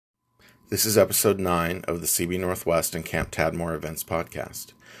This is episode 9 of the CB Northwest and Camp Tadmore Events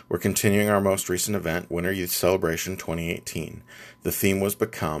podcast. We're continuing our most recent event, Winter Youth Celebration 2018. The theme was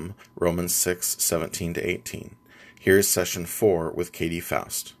Become, Romans 6:17-18. Here is session 4 with Katie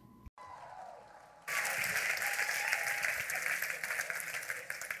Faust.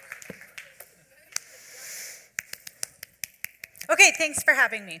 Okay, thanks for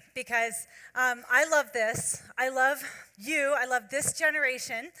having me, because I love this. I love you. I love this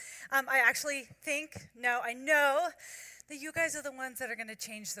generation. I know that you guys are the ones that are going to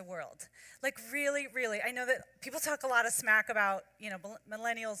change the world. Like, really, really. I know that people talk a lot of smack about,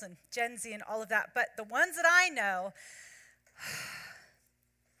 millennials and Gen Z and all of that, but the ones that I know,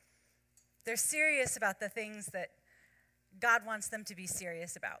 they're serious about the things that God wants them to be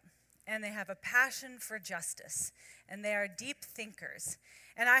serious about. And they have a passion for justice, and they are deep thinkers.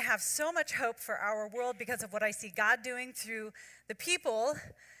 And I have so much hope for our world because of what I see God doing through the people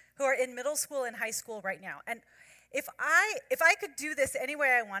who are in middle school and high school right now. And if I could do this any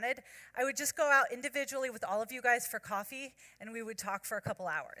way I wanted, I would just go out individually with all of you guys for coffee, and we would talk for a couple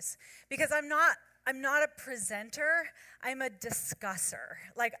hours. Because I'm not a presenter, I'm a discusser.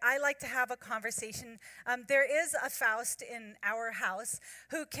 Like, I like to have a conversation. There is a Faust in our house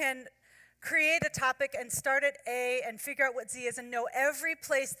who can create a topic and start at A and figure out what Z is and know every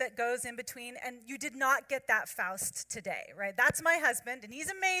place that goes in between, and you did not get that Faust today, right? That's my husband, and he's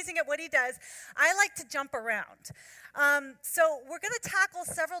amazing at what he does. I like to jump around. So we're going to tackle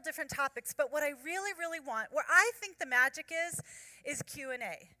several different topics, but what I really, really want, where I think the magic is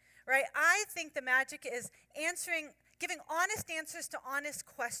Q&A. Right? I think the magic is giving honest answers to honest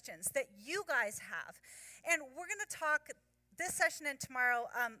questions that you guys have. And we're going to talk this session and tomorrow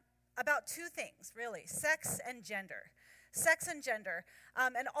about two things, really, sex and gender. Sex and gender,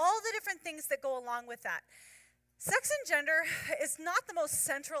 and all the different things that go along with that. Sex and gender is not the most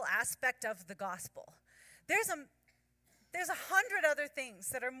central aspect of the gospel. There's 100 other things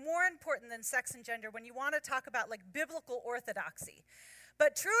that are more important than sex and gender when you want to talk about, like, biblical orthodoxy.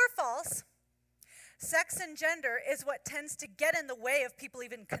 But true or false, sex and gender is what tends to get in the way of people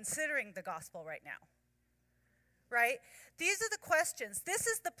even considering the gospel right now. Right? These are the questions. This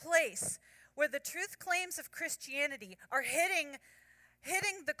is the place where the truth claims of Christianity are hitting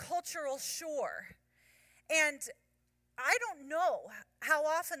the cultural shore. And I don't know how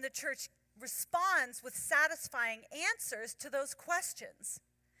often the church responds with satisfying answers to those questions.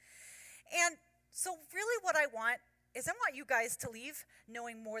 And so really what I want you guys to leave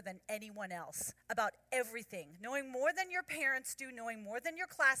knowing more than anyone else about everything, knowing more than your parents do, knowing more than your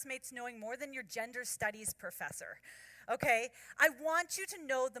classmates, knowing more than your gender studies professor, okay? I want you to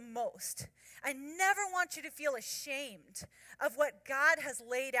know the most. I never want you to feel ashamed of what God has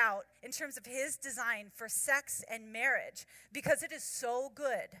laid out in terms of his design for sex and marriage, because it is so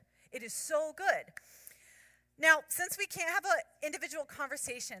good. It is so good. Now, since we can't have an individual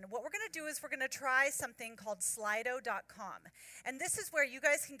conversation, what we're going to do is we're going to try something called Slido.com. And this is where you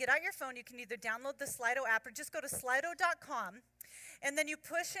guys can get out your phone. You can either download the Slido app or just go to Slido.com. And then you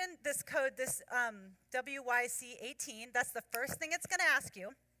push in this code, this WYC18. That's the first thing it's going to ask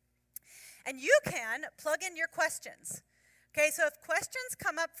you. And you can plug in your questions. Okay, so if questions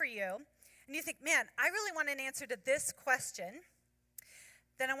come up for you, and you think, man, I really want an answer to this question,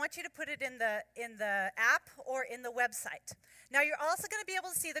 then I want you to put it in the app or in the website. Now, you're also going to be able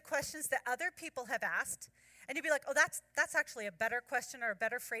to see the questions that other people have asked, and you'll be like, oh, that's actually a better question or a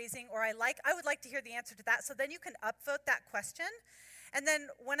better phrasing, or I would like to hear the answer to that. So then you can upvote that question. And then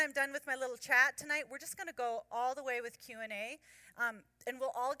when I'm done with my little chat tonight, we're just going to go all the way with Q&A, and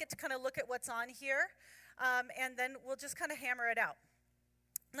we'll all get to kind of look at what's on here, and then we'll just kind of hammer it out.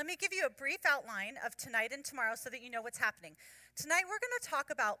 Let me give you a brief outline of tonight and tomorrow so that you know what's happening. Tonight we're going to talk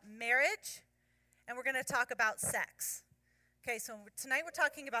about marriage, and we're going to talk about sex. Okay, so tonight we're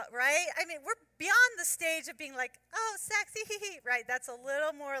talking about, right? I mean, we're beyond the stage of being like, oh, sex, right? That's a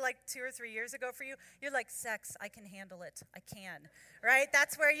little more like 2 or 3 years ago for you. You're like, sex, I can handle it. I can, right?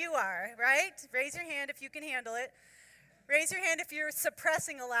 That's where you are, right? Raise your hand if you can handle it. Raise your hand if you're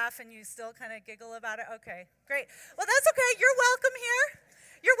suppressing a laugh and you still kind of giggle about it. Okay, great. Well, that's okay. You're welcome here.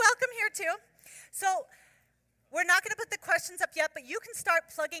 You're welcome here too. So we're not going to put the questions up yet, but you can start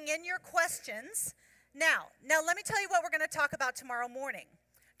plugging in your questions now. Now, let me tell you what we're going to talk about tomorrow morning.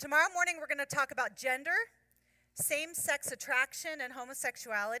 Tomorrow morning, we're going to talk about gender, same-sex attraction and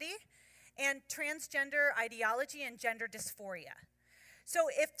homosexuality, and transgender ideology and gender dysphoria. So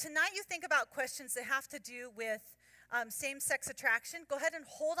if tonight you think about questions that have to do with same-sex attraction, go ahead and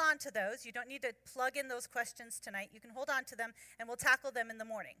hold on to those. You don't need to plug in those questions tonight. You can hold on to them, and we'll tackle them in the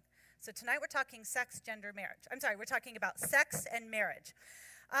morning. So tonight we're talking sex, gender, marriage. I'm sorry, we're talking about sex and marriage.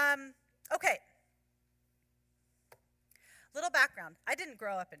 Okay. Little background. I didn't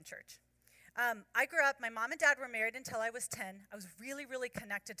grow up in church. I grew up, my mom and dad were married until I was 10. I was really, really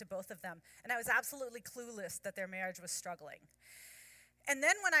connected to both of them, and I was absolutely clueless that their marriage was struggling. And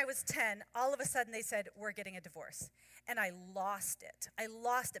then when I was 10, all of a sudden they said, we're getting a divorce. And I lost it. I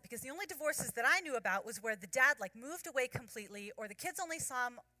lost it because the only divorces that I knew about was where the dad moved away completely, or the kids only saw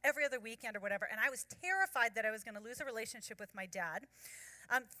him every other weekend or whatever. And I was terrified that I was going to lose a relationship with my dad.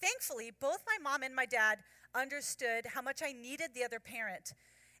 Thankfully, both my mom and my dad understood how much I needed the other parent,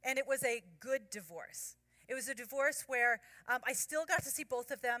 and it was a good divorce. It was a divorce where I still got to see both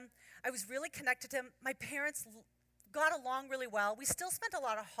of them. I was really connected to them. My parents got along really well. We still spent a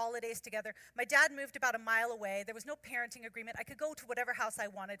lot of holidays together. My dad moved about a mile away. There was no parenting agreement. I could go to whatever house I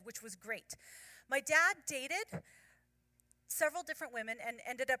wanted, which was great. My dad dated several different women and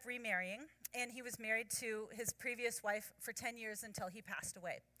ended up remarrying, and he was married to his previous wife for 10 years until he passed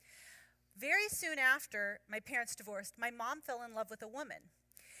away. Very soon after my parents divorced, my mom fell in love with a woman,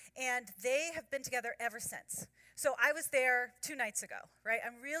 and they have been together ever since. So I was there 2 nights ago, right?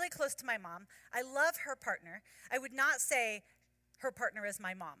 I'm really close to my mom. I love her partner. I would not say her partner is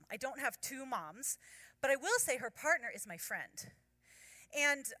my mom. I don't have 2 moms, but I will say her partner is my friend.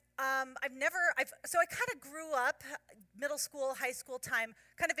 And so I kind of grew up, middle school, high school time,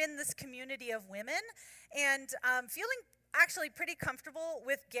 kind of in this community of women, and feeling actually pretty comfortable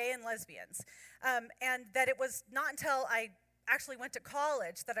with gay and lesbians. And that it was not until I actually went to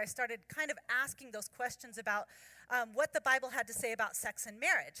college that I started kind of asking those questions about what the Bible had to say about sex and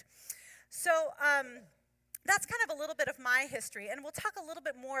marriage. So that's kind of a little bit of my history, and we'll talk a little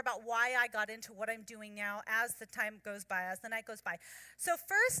bit more about why I got into what I'm doing now as the time goes by, as the night goes by. So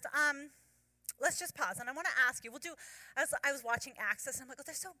first, let's just pause, and I want to ask you, I was watching Access, and I'm like, oh,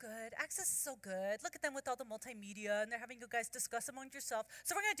 they're so good. Access is so good. Look at them with all the multimedia, and they're having you guys discuss among yourself.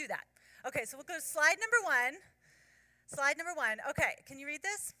 So we're going to do that. Okay, so we'll go to slide number 1. Slide number 1. Okay, can you read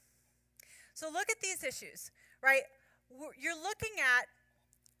this? So look at these issues, right? You're looking at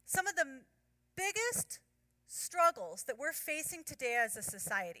some of the biggest struggles that we're facing today as a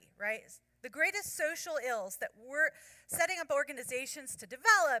society, right? The greatest social ills that we're setting up organizations to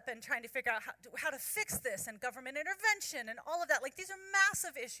develop and trying to figure out how to fix this, and government intervention and all of that. These are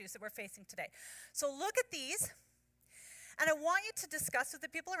massive issues that we're facing today. So look at these, and I want you to discuss with the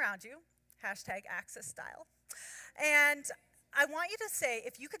people around you, #Access style. And I want you to say,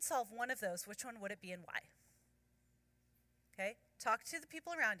 if you could solve one of those, which one would it be and why? Okay? Talk to the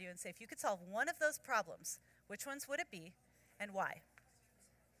people around you and say, if you could solve one of those problems, which ones would it be and why?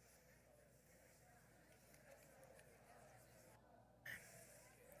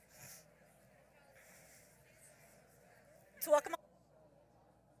 So welcome.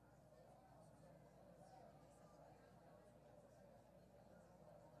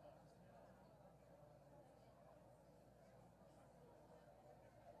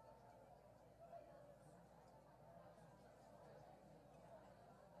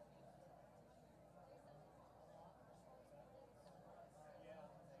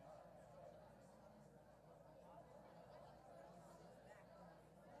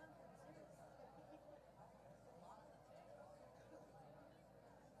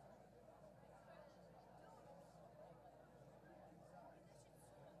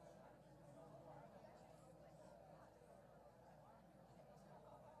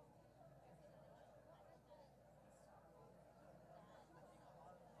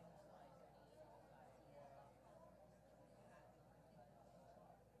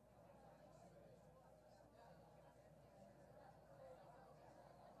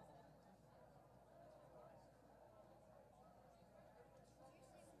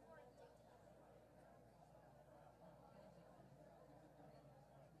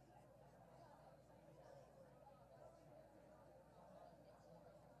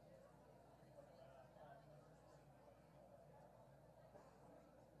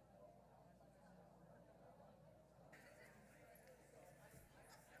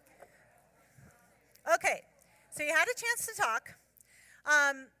 Okay, so you had a chance to talk.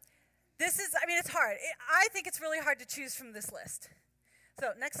 It's hard. I think it's really hard to choose from this list.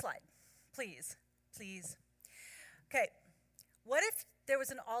 So next slide, please, please. Okay, what if there was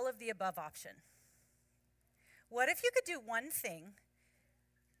an all of the above option? What if you could do one thing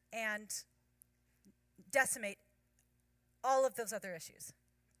and decimate all of those other issues?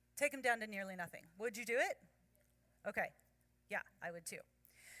 Take them down to nearly nothing. Would you do it? Okay, yeah, I would too.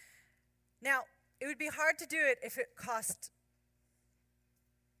 Now, it would be hard to do it if it cost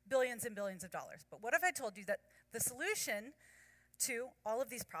billions and billions of dollars. But what if I told you that the solution to all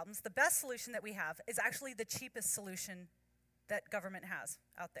of these problems, the best solution that we have, is actually the cheapest solution that government has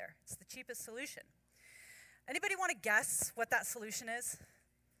out there. It's the cheapest solution. Anybody want to guess what that solution is?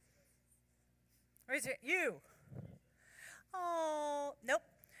 Raise your, you. Oh, nope.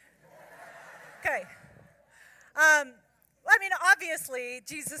 Okay. I mean, obviously,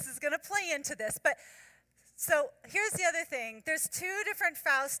 Jesus is going to play into this, but so here's the other thing. There's two different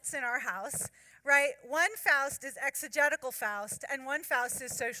Fausts in our house, right? One Faust is exegetical Faust, and one Faust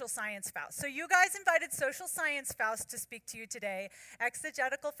is social science Faust. So you guys invited social science Faust to speak to you today.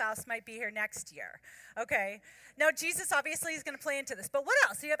 Exegetical Faust might be here next year, okay? Now, Jesus obviously is going to play into this, but what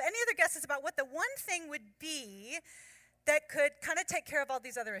else? Do you have any other guesses about what the one thing would be that could kind of take care of all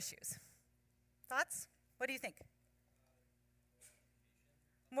these other issues? Thoughts? What do you think?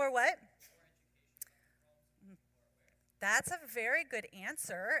 More what? That's a very good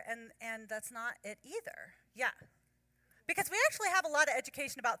answer, and that's not it either. Yeah. Because we actually have a lot of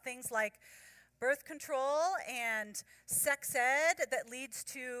education about things like birth control and sex ed that leads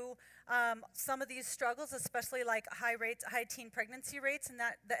to some of these struggles, especially like high teen pregnancy rates, and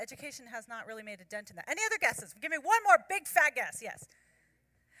that the education has not really made a dent in that. Any other guesses? Give me one more big fat guess. Yes.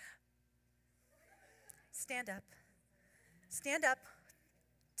 Stand up. Stand up.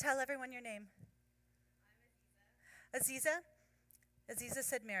 Tell everyone your name. Aziza? Aziza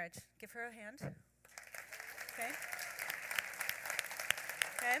said marriage. Give her a hand. Okay.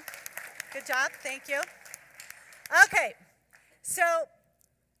 Okay. Good job. Thank you. Okay. So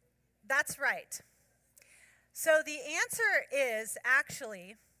that's right. So the answer is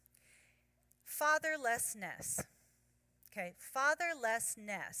actually fatherlessness. Okay.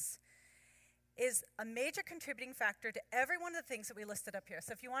 Fatherlessness is a major contributing factor to every one of the things that we listed up here.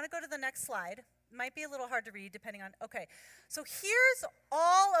 So if you want to go to the next slide, it might be a little hard to read depending on, okay. So here's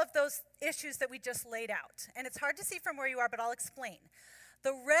all of those issues that we just laid out. And it's hard to see from where you are, but I'll explain.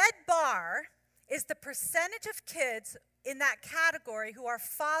 The red bar is the percentage of kids in that category who are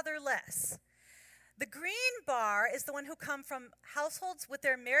fatherless. The green bar is the one who come from households with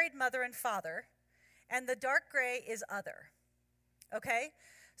their married mother and father. And the dark gray is other. Okay?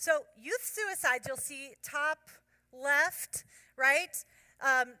 So youth suicides, you'll see top left, right?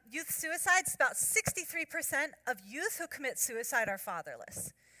 Youth suicides, about 63% of youth who commit suicide are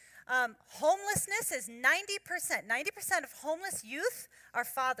fatherless. Homelessness is 90%. 90% of homeless youth are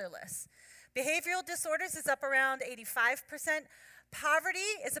fatherless. Behavioral disorders is up around 85%. Poverty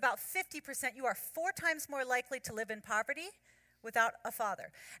is about 50%. You are 4 times more likely to live in poverty without a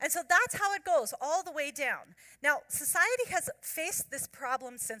father. And so that's how it goes all the way down. Now, society has faced this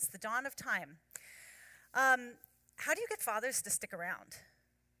problem since the dawn of time. How do you get fathers to stick around?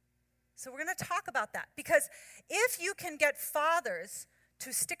 So we're going to talk about that, because if you can get fathers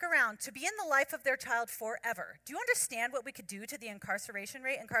to stick around, to be in the life of their child forever, do you understand what we could do to the incarceration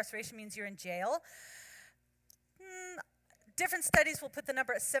rate? Incarceration means you're in jail. Different studies will put the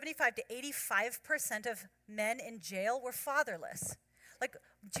number at 75 to 85% of men in jail were fatherless. Like,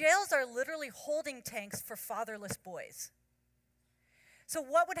 jails are literally holding tanks for fatherless boys. So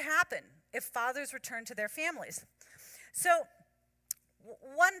what would happen if fathers returned to their families? So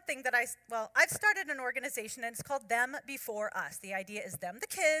one thing that I've started an organization, and it's called Them Before Us. The idea is them, the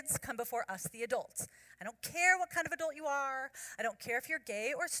kids, come before us, the adults. I don't care what kind of adult you are. I don't care if you're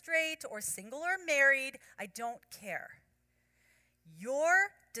gay or straight or single or married. I don't care.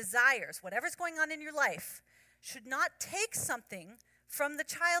 Your desires, whatever's going on in your life, should not take something from the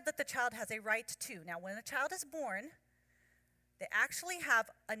child that the child has a right to. Now, when a child is born, they actually have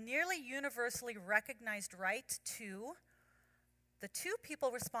a nearly universally recognized right to the two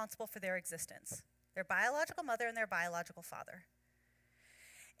people responsible for their existence, their biological mother and their biological father.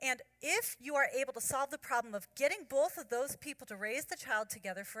 And if you are able to solve the problem of getting both of those people to raise the child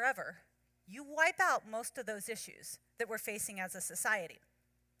together forever, you wipe out most of those issues that we're facing as a society.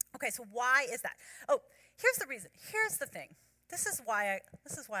 Okay, so why is that? Oh, here's the reason. Here's the thing. This is why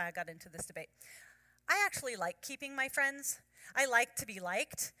I got into this debate. I actually like keeping my friends. I like to be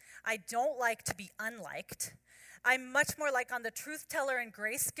liked. I don't like to be unliked. I'm much more like on the truth teller and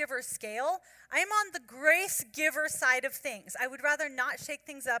grace giver scale. I'm on the grace giver side of things. I would rather not shake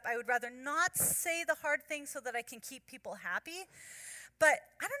things up. I would rather not say the hard things so that I can keep people happy. But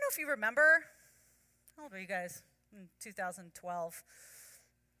I don't know if you remember, how old were you guys in 2012?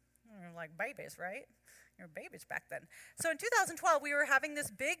 You were like babies, right? You were babies back then. So in 2012, we were having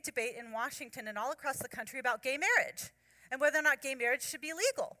this big debate in Washington and all across the country about gay marriage and whether or not gay marriage should be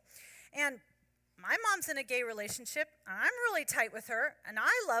legal. And my mom's in a gay relationship, and I'm really tight with her, and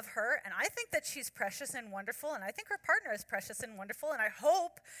I love her, and I think that she's precious and wonderful, and I think her partner is precious and wonderful, and I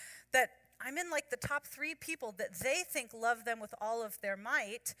hope that I'm in like the top 3 people that they think love them with all of their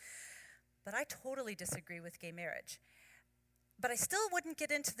might. But I totally disagree with gay marriage. But I still wouldn't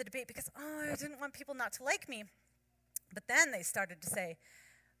get into the debate because, I didn't want people not to like me. But then they started to say,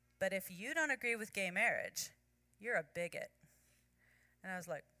 but if you don't agree with gay marriage, you're a bigot. And I was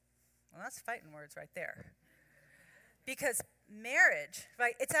like, well, that's fighting words right there. Because marriage,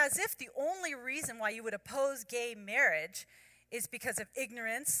 right, it's as if the only reason why you would oppose gay marriage is because of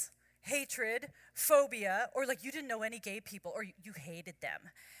ignorance, hatred, phobia, or like you didn't know any gay people or you hated them.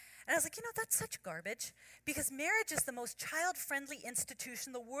 And I was like, that's such garbage, because marriage is the most child-friendly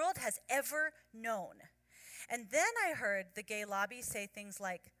institution the world has ever known. And then I heard the gay lobby say things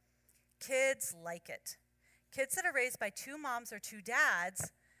like, kids like it. Kids that are raised by two moms or two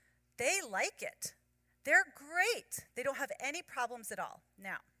dads, they like it. They're great. They don't have any problems at all.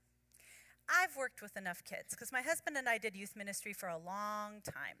 Now, I've worked with enough kids because my husband and I did youth ministry for a long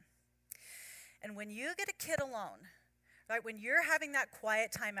time. And when you get a kid alone, right, when you're having that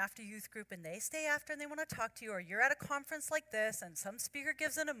quiet time after youth group and they stay after and they want to talk to you, or you're at a conference like this and some speaker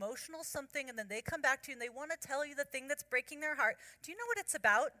gives an emotional something and then they come back to you and they want to tell you the thing that's breaking their heart, do you know what it's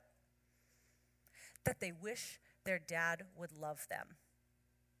about? That they wish their dad would love them.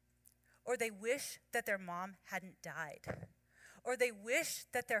 Or they wish that their mom hadn't died. Or they wish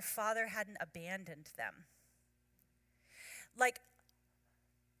that their father hadn't abandoned them. Like,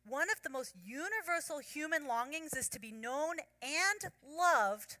 one of the most universal human longings is to be known and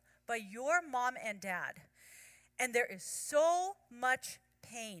loved by your mom and dad. And there is so much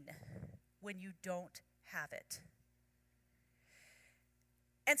pain when you don't have it.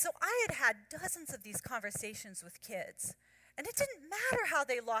 And so I had dozens of these conversations with kids. And it didn't matter how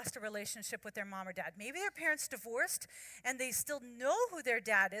they lost a relationship with their mom or dad. Maybe their parents divorced and they still know who their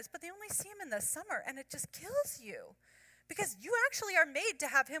dad is, but they only see him in the summer, and it just kills you. Because you actually are made to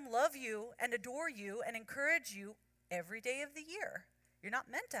have him love you and adore you and encourage you every day of the year. You're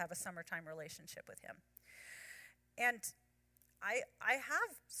not meant to have a summertime relationship with him. And I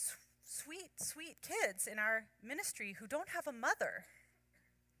have sweet, sweet kids in our ministry who don't have a mother.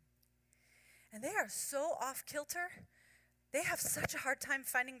 And they are so off kilter. They have such a hard time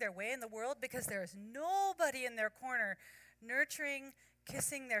finding their way in the world because there is nobody in their corner nurturing,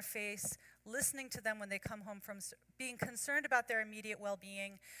 kissing their face, listening to them when they come home from being concerned about their immediate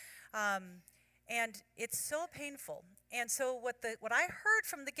well-being. And it's so painful. And so what I heard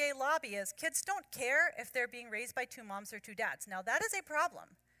from the gay lobby is kids don't care if they're being raised by two moms or two dads. Now, that is a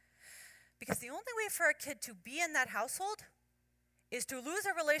problem. Because the only way for a kid to be in that household is to lose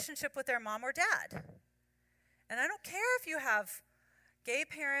a relationship with their mom or dad. And I don't care if you have gay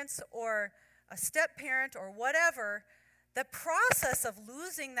parents or a step-parent or whatever, the process of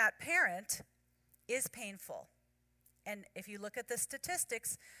losing that parent is painful. And if you look at the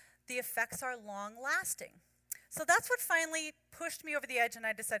statistics, the effects are long-lasting. So that's what finally pushed me over the edge, and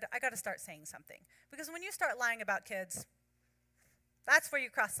I decided I got to start saying something. Because when you start lying about kids, that's where you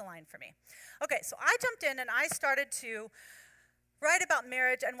cross the line for me. Okay, so I jumped in and I started to write about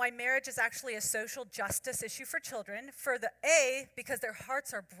marriage and why marriage is actually a social justice issue for children. For the A, because their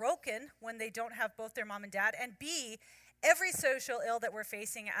hearts are broken when they don't have both their mom and dad, and B, every social ill that we're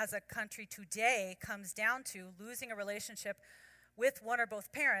facing as a country today comes down to losing a relationship with one or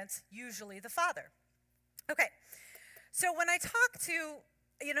both parents, usually the father. Okay, so when I talk to,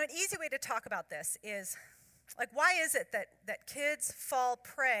 an easy way to talk about this is, like, why is it that kids fall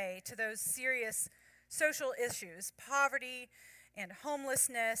prey to those serious social issues, poverty, and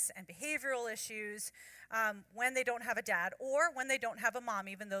homelessness and behavioral issues when they don't have a dad or when they don't have a mom,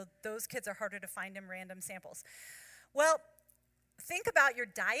 even though those kids are harder to find in random samples? Well, think about your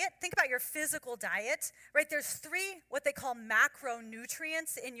diet. Think about your physical diet, right? There's 3 what they call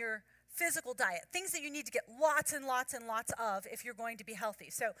macronutrients in your physical diet, things that you need to get lots and lots and lots of if you're going to be healthy.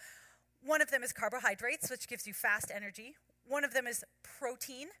 So one of them is carbohydrates, which gives you fast energy. One of them is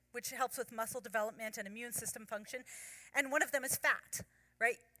protein, which helps with muscle development and immune system function. And one of them is fat,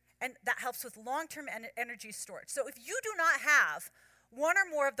 right? And that helps with long-term energy storage. So if you do not have one or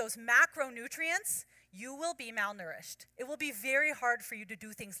more of those macronutrients, you will be malnourished. It will be very hard for you to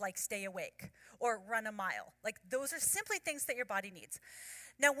do things like stay awake or run a mile. Like, those are simply things that your body needs.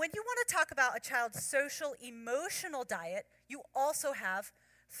 Now, when you want to talk about a child's social, emotional diet, you also have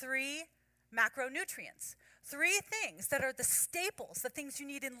 3 macronutrients. 3 things that are the staples, the things you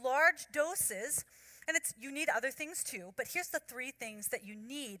need in large doses, and you need other things too, but here's the 3 things that you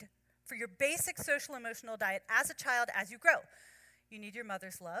need for your basic social emotional diet as a child as you grow. You need your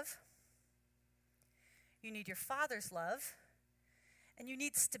mother's love, you need your father's love, and you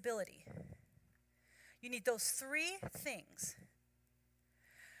need stability. You need those 3 things.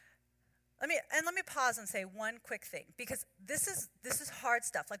 Let me pause and say one quick thing, because this is hard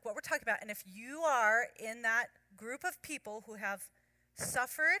stuff, like what we're talking about. And if you are in that group of people who have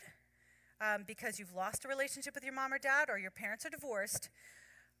suffered because you've lost a relationship with your mom or dad or your parents are divorced.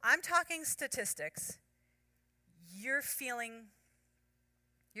 I'm talking statistics. You're feeling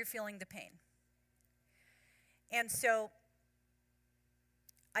the pain. And so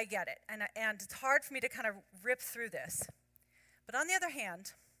I get it. And it's hard for me to kind of rip through this. But on the other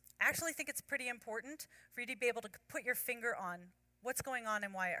hand, I actually think it's pretty important for you to be able to put your finger on what's going on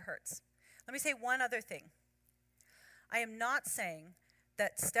and why it hurts. Let me say one other thing. I am not saying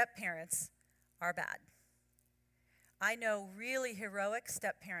that step-parents are bad. I know really heroic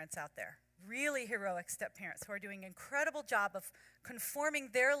step-parents out there, really heroic step-parents who are doing an incredible job of conforming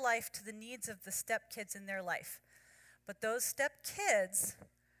their life to the needs of the step-kids in their life. But those step-kids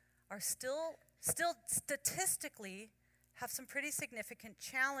are still statistically have some pretty significant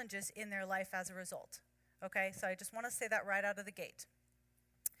challenges in their life as a result. Okay, so I just want to say that right out of the gate.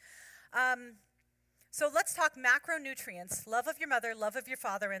 So let's talk macronutrients: love of your mother, love of your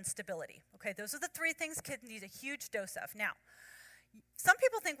father, and stability. Okay, those are the three things kids need a huge dose of. Now, some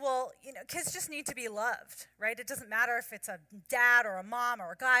people think, well, kids just need to be loved, right? It doesn't matter if it's a dad or a mom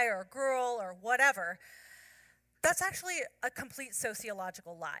or a guy or a girl or whatever. That's actually a complete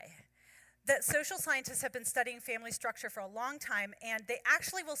sociological lie. That social scientists have been studying family structure for a long time, and they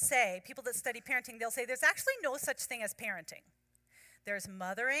actually will say, people that study parenting, they'll say there's actually no such thing as parenting. There's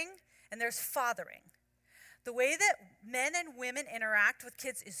mothering and there's fathering. The way that men and women interact with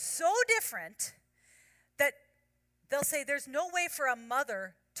kids is so different that they'll say there's no way for a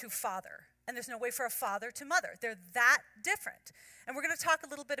mother to father, and there's no way for a father to mother. They're that different. And we're going to talk a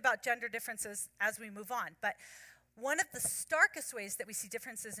little bit about gender differences as we move on. But one of the starkest ways that we see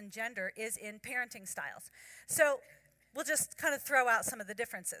differences in gender is in parenting styles. So we'll just kind of throw out some of the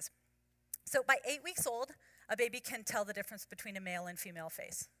differences. So by 8 weeks old, a baby can tell the difference between a male and female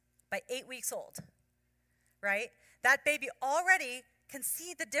face. By 8 weeks old, right? That baby already can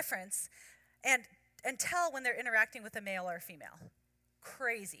see the difference and tell when they're interacting with a male or a female.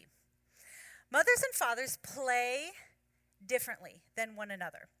 Crazy. Mothers and fathers play differently than one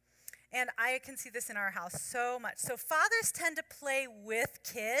another. And I can see this in our house so much. So fathers tend to play with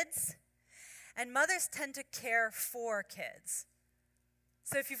kids, and mothers tend to care for kids.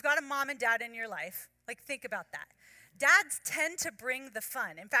 So if you've got a mom and dad in your life, think about that. Dads tend to bring the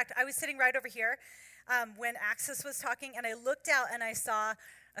fun. In fact, I was sitting right over here when Axis was talking, and I looked out and I saw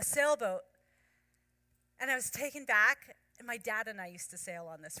a sailboat, and I was taken back. And my dad and I used to sail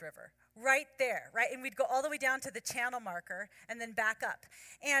on this river, right there, right? And we'd go all the way down to the channel marker and then back up.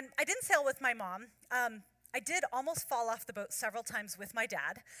 And I didn't sail with my mom. I did almost fall off the boat several times with my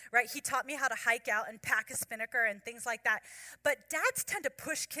dad, right? He taught me how to hike out and pack a spinnaker and things like that. But dads tend to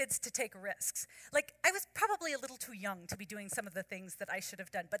push kids to take risks. I was probably a little too young to be doing some of the things that I should have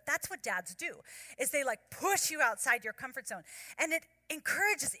done. But that's what dads do, is they push you outside your comfort zone. And it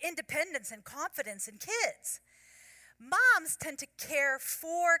encourages independence and confidence in kids. Moms tend to care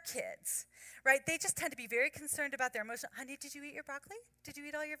for kids, right? They just tend to be very concerned about their emotional. Honey, did you eat your broccoli? Did you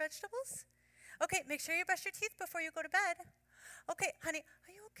eat all your vegetables? Okay, make sure you brush your teeth before you go to bed. Okay, honey,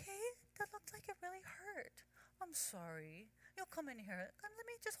 are you okay? That looked like it really hurt. I'm sorry. You'll come in here. Let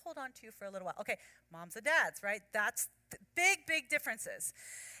me just hold on to you for a little while. Okay, moms and dads, right? That's big, big differences.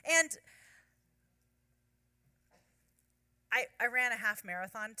 And I ran a half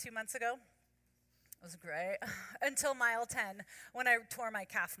marathon 2 months ago. It was great, until mile 10, when I tore my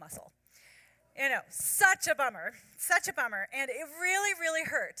calf muscle. Such a bummer, and it really, really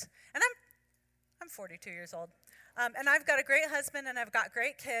hurt. And I'm 42 years old, and I've got a great husband, and I've got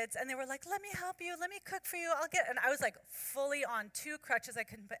great kids, and they were like, let me help you, let me cook for you, and I was fully on 2 crutches. I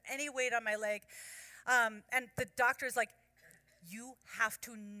couldn't put any weight on my leg, and the doctor's like, you have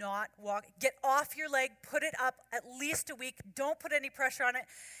to not walk, get off your leg, put it up at least a week, don't put any pressure on it.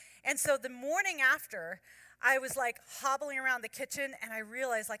 And so the morning after, I was hobbling around the kitchen, and I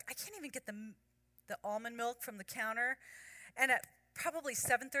realized I can't even get the almond milk from the counter. And at probably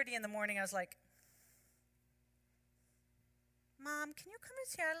 7:30 in the morning, I was like, Mom, can you come to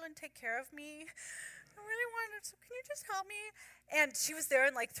Seattle and take care of me? I really wanted to, can you just help me? And she was there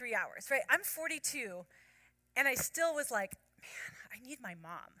in 3 hours, right? I'm 42, and I still was like, man, I need my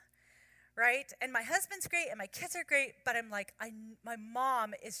mom. Right? And my husband's great, and my kids are great, but I'm my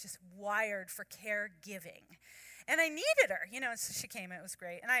mom is just wired for caregiving. And I needed her, and so she came, and it was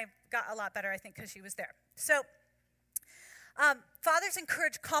great. And I got a lot better, I think, because she was there. So fathers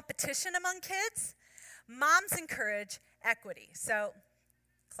encourage competition among kids. Moms encourage equity. So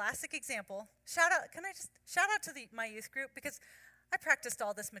classic example. Can I just shout out to my youth group, because I practiced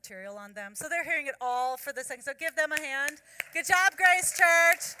all this material on them. So they're hearing it all for this thing. So give them a hand. Good job, Grace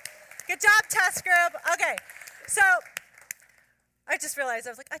Church. Good job, test group. Okay, So I just realized,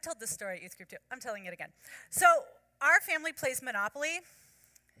 I was like, I told this story at youth group too. I'm telling it again. So our family plays Monopoly,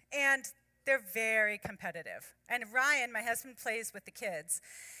 and they're very competitive. And Ryan, my husband, plays with the kids,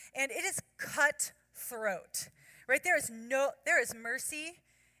 and it is cutthroat, right? There is mercy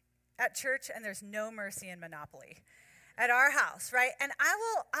at church, and there's no mercy in Monopoly at our house, right? And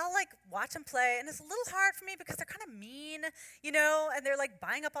I'll like watch them play, and it's a little hard for me because they're kind of mean, and they're like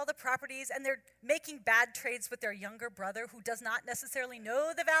buying up all the properties, and they're making bad trades with their younger brother who does not necessarily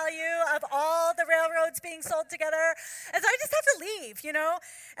know the value of all the railroads being sold together. And so I just have to leave,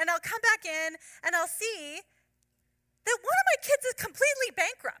 and I'll come back in, and I'll see that one of my kids is completely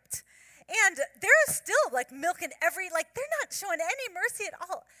bankrupt. And they're still like milking they're not showing any mercy at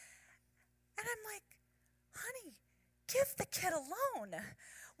all. And I'm like, honey, give the kid alone.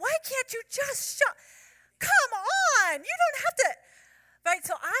 Why can't you just come on, you don't have to, right?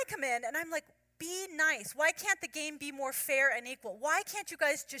 So I come in and I'm like, be nice. Why can't the game be more fair and equal? Why can't you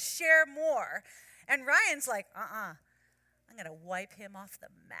guys just share more? And Ryan's like, I'm gonna wipe him off the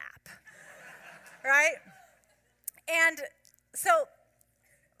map, right? And so,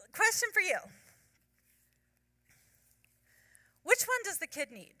 question for you. Which one does the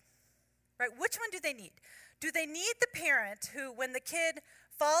kid need? Right? Which one do they need? Do they need the parent who, when the kid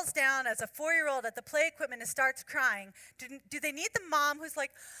falls down as a 4-year-old at the play equipment and starts crying, do they need the mom who's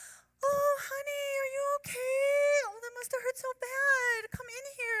like, oh, honey, are you okay? Oh, that must have hurt so bad. Come in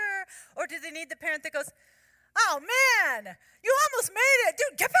here. Or do they need the parent that goes, oh, man, you almost made it.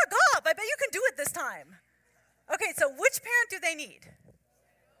 Dude, get back up. I bet you can do it this time. Okay, so which parent do they need?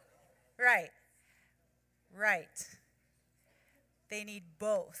 Right. They need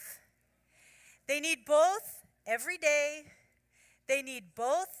both. They need both every day. They need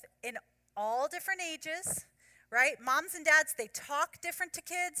both in all different ages, right? Moms and dads, they talk different to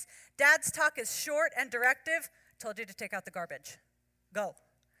kids. Dad's talk is short and directive. Told you to take out the garbage. Go.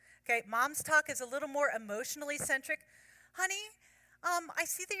 Okay, mom's talk is a little more emotionally centric. Honey, I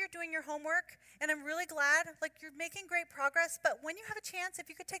see that you're doing your homework, and I'm really glad, you're making great progress, but when you have a chance, if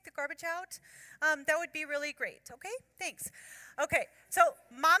you could take the garbage out, that would be really great, okay? Thanks. Okay, so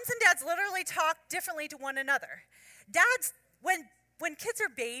moms and dads literally talk differently to one another. Dads, when kids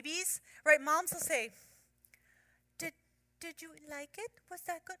are babies, right, moms will say, did you like it? Was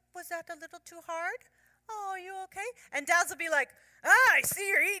that good? Was that a little too hard? Oh, are you okay? And dads will be like, I see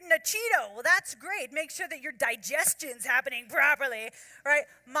you're eating a Cheeto. Well, that's great. Make sure that your digestion's happening properly, right?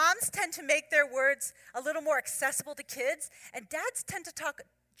 Moms tend to make their words a little more accessible to kids, and dads tend to talk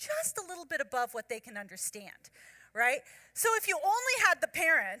just a little bit above what they can understand, right? So if you only had the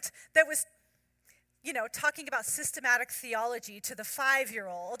parent that was, talking about systematic theology to the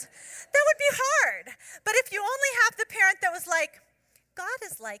 5-year-old, that would be hard. But if you only have the parent that was like, God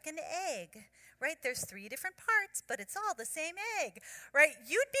is like an egg, right? There's 3 different parts, but it's all the same egg, right?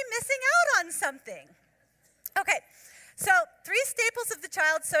 You'd be missing out on something. Okay, so 3 staples of the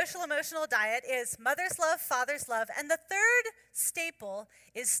child's social emotional diet is mother's love, father's love, and the 3rd staple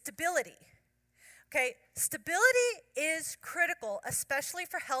is stability. Okay, stability is critical, especially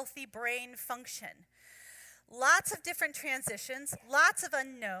for healthy brain function. Lots of different transitions, lots of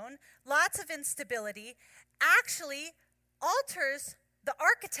unknown, lots of instability actually alters the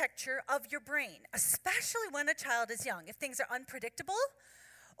architecture of your brain, especially when a child is young. If things are unpredictable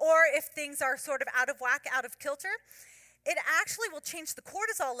or if things are sort of out of whack, out of kilter, it actually will change the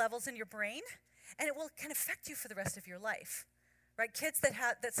cortisol levels in your brain, and it can affect you for the rest of your life. Right? Kids that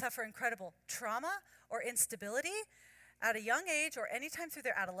suffer incredible trauma or instability at a young age or anytime through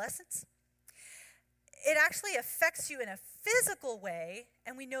their adolescence, it actually affects you in a physical way,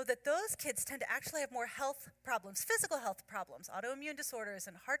 and we know that those kids tend to actually have more health problems, physical health problems, autoimmune disorders,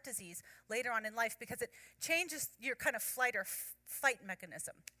 and heart disease later on in life because it changes your kind of flight or fight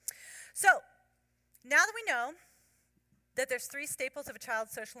mechanism. So, now that we know that there's 3 staples of a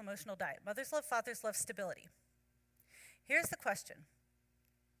child's social emotional diet, mother's love, father's love, stability. Here's the question.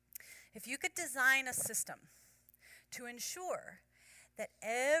 If you could design a system to ensure that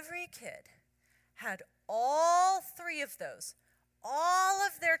every kid had all 3 of those, all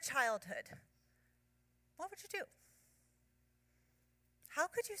of their childhood, what would you do? How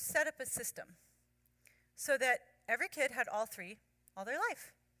could you set up a system so that every kid had all 3 all their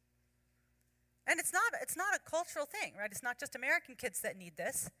life? And it's not a cultural thing, right? It's not just American kids that need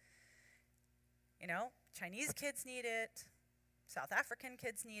this. Chinese kids need it, South African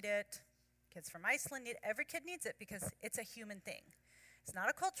kids need it, kids from Iceland need it. Every kid needs it because it's a human thing. It's not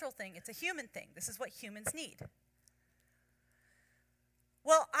a cultural thing, it's a human thing. This is what humans need.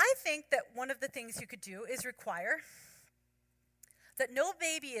 Well, I think that one of the things you could do is require that no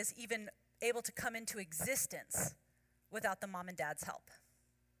baby is even able to come into existence without the mom and dad's help.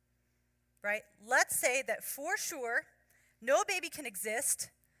 Right? Let's say that for sure, no baby can exist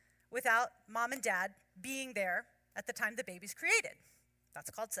without mom and dad being there at the time the baby's created. That's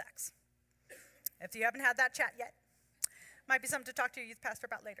called sex. If you haven't had that chat yet, might be something to talk to your youth pastor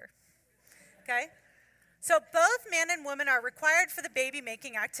about later. Okay? So both man and woman are required for the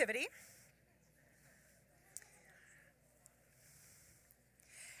baby-making activity.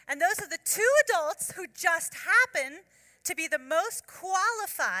 And those are the two adults who just happen to be the most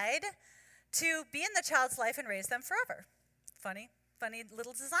qualified to be in the child's life and raise them forever. Funny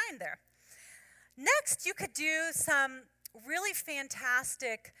little design there. Next, you could do some really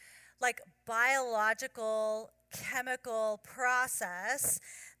fantastic, like biological, chemical process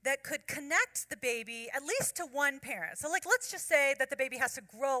that could connect the baby at least to one parent. So like, let's just say that the baby has to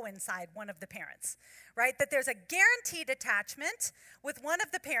grow inside one of the parents, right? That there's a guaranteed attachment with one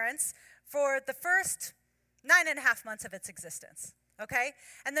of the parents for the first 9.5 months of its existence, okay?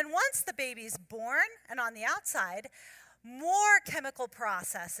 And then once the baby's born and on the outside, more chemical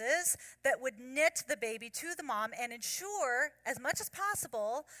processes that would knit the baby to the mom and ensure, as much as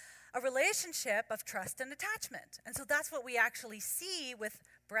possible, a relationship of trust and attachment. And so that's what we actually see with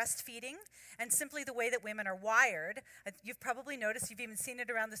breastfeeding and simply the way that women are wired. You've probably noticed, you've even seen it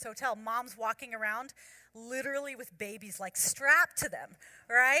around this hotel, moms walking around literally with babies like strapped to them,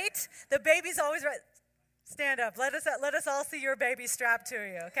 right? The baby's always right. Stand up. Let us all see your baby strapped to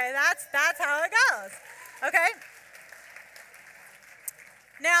you. Okay, that's how it goes. Okay?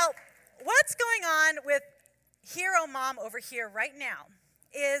 Now, what's going on with hero mom over here right now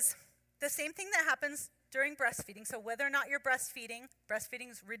is the same thing that happens during breastfeeding. So whether or not you're breastfeeding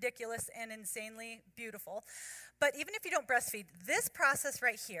is ridiculous and insanely beautiful. But even if you don't breastfeed, this process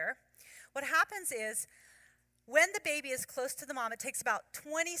right here, what happens is when the baby is close to the mom, it takes about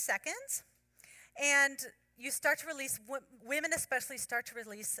 20 seconds, and you start to release, women especially start to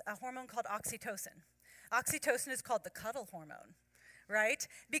release a hormone called oxytocin. Oxytocin is called the cuddle hormone, right?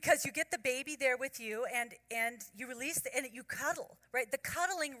 Because you get the baby there with you and you release, and you cuddle, right? The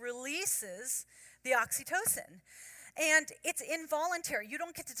cuddling releases the oxytocin. And it's involuntary. You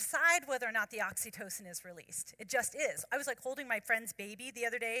don't get to decide whether or not the oxytocin is released. It just is. I was like holding my friend's baby the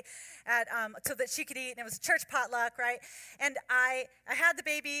other day so that she could eat, and it was a church potluck, right? And I had the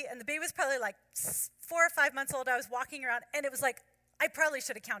baby, and the baby was probably like 4 or 5 months old. I was walking around, and it was like, I probably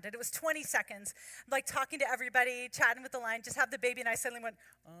should have counted. It was 20 seconds. I'm like talking to everybody, chatting with the line, just have the baby, and I suddenly went,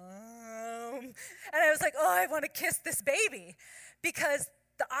 and I was like, oh, I want to kiss this baby, because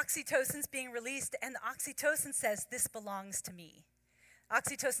the oxytocin's being released, and the oxytocin says, this belongs to me.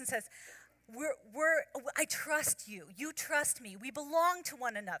 Oxytocin says, I trust you. You trust me. We belong to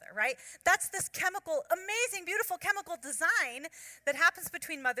one another, right? That's this chemical, amazing, beautiful chemical design that happens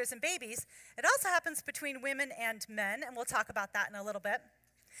between mothers and babies. It also happens between women and men, and we'll talk about that in a little bit.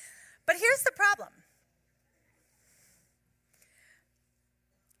 But here's the problem.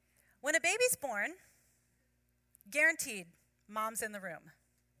 When a baby's born, guaranteed, mom's in the room.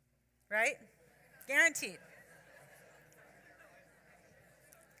 Right? Guaranteed.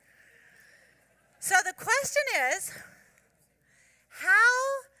 So the question is, how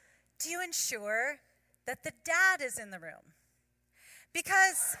do you ensure that the dad is in the room?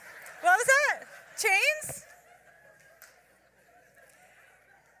 Because, what was that? Chains?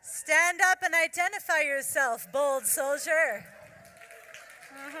 Stand up and identify yourself, bold soldier.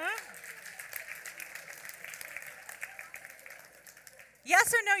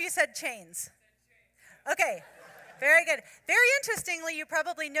 Yes or no, you said chains? Okay, very good. Very interestingly, you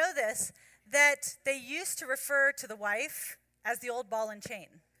probably know this, that they used to refer to the wife as the old ball and chain,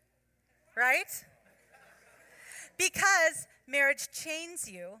 right? Because marriage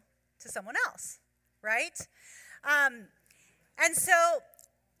chains you to someone else, right? And so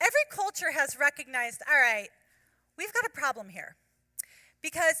every culture has recognized, all right, we've got a problem here.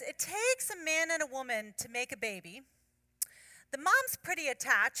 Because it takes a man and a woman to make a baby. The mom's pretty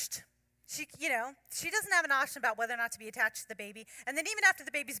attached. She doesn't have an option about whether or not to be attached to the baby. And then even after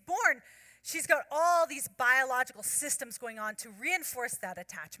the baby's born, she's got all these biological systems going on to reinforce that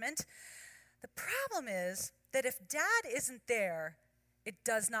attachment. The problem is that if dad isn't there, it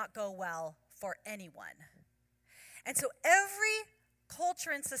does not go well for anyone. And so every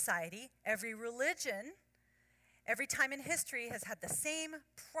culture in society, every religion, every time in history has had the same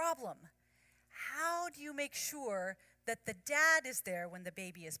problem. How do you make sure that the dad is there when the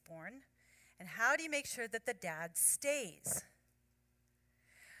baby is born? And how do you make sure that the dad stays?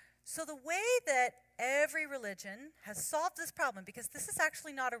 So the way that every religion has solved this problem, because this is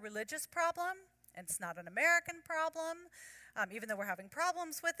actually not a religious problem, And it's not an American problem, even though we're having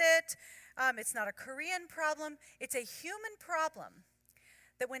problems with it. It's not a Korean problem. It's a human problem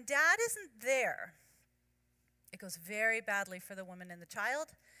that when dad isn't there, it goes very badly for the woman and the child,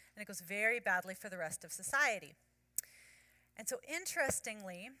 and it goes very badly for the rest of society. And so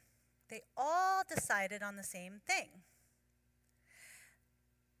interestingly, they all decided on the same thing.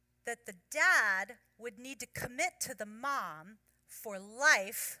 That the dad would need to commit to the mom for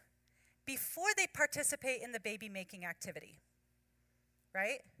life before they participate in the baby-making activity,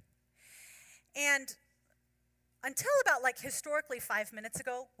 right? And until about historically 5 minutes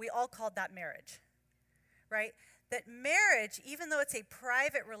ago, we all called that marriage, right? That marriage, even though it's a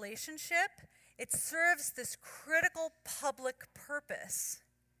private relationship, it serves this critical public purpose.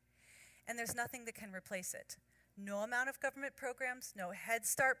 And there's nothing that can replace it. No amount of government programs, no Head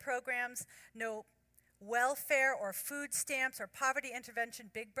Start programs, no welfare or food stamps or poverty intervention,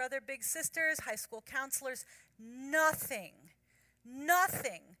 Big Brother, Big Sisters, high school counselors, nothing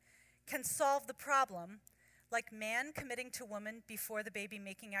can solve the problem like man committing to woman before the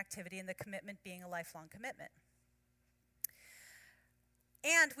baby-making activity and the commitment being a lifelong commitment.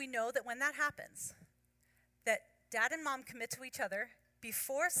 And we know that when that happens, that dad and mom commit to each other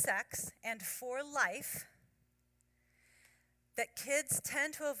before sex and for life, that kids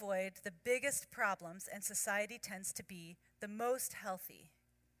tend to avoid the biggest problems and society tends to be the most healthy.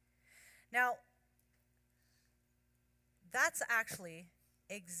 Now, that's actually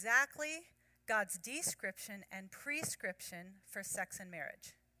exactly God's description and prescription for sex and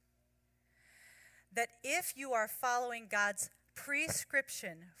marriage. That if you are following God's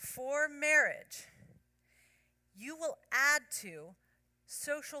prescription for marriage, you will add to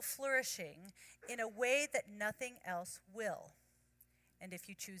social flourishing in a way that nothing else will. And if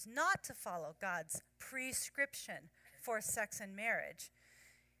you choose not to follow God's prescription for sex and marriage,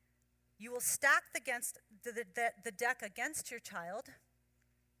 you will stack the deck against your child,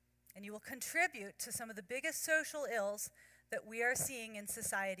 and you will contribute to some of the biggest social ills that we are seeing in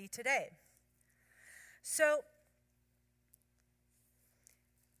society today. So,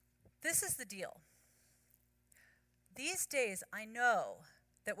 this is the deal. These days, I know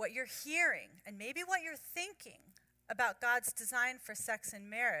that what you're hearing, and maybe what you're thinking about God's design for sex and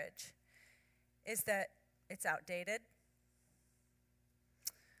marriage, is that it's outdated,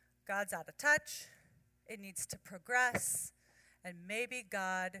 God's out of touch, it needs to progress, and maybe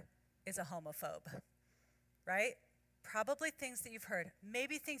God is a homophobe, right? Probably things that you've heard,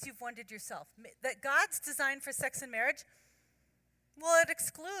 maybe things you've wondered yourself. That God's design for sex and marriage, well, it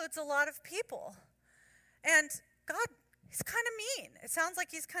excludes a lot of people. And God, he's kind of mean. It sounds like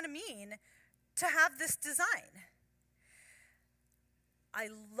he's kind of mean to have this design. I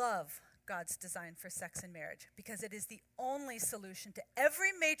love God's design for sex and marriage because it is the only solution to every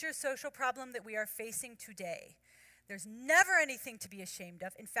major social problem that we are facing today. There's never anything to be ashamed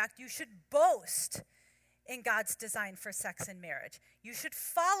of. In fact, you should boast in God's design for sex and marriage. You should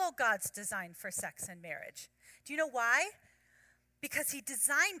follow God's design for sex and marriage. Do you know why? Because he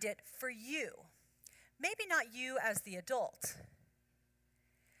designed it for you. Maybe not you as the adult.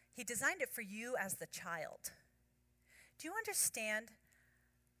 He designed it for you as the child. Do you understand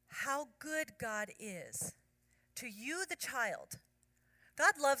how good God is to you, the child?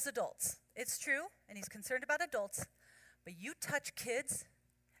 God loves adults. It's true, and he's concerned about adults, but you touch kids,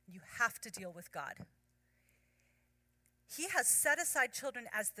 you have to deal with God. He has set aside children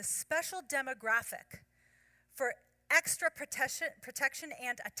as the special demographic for extra protection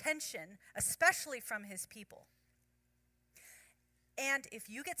and attention, especially from his people. And if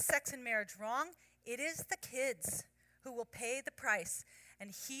you get sex and marriage wrong, it is the kids who will pay the price,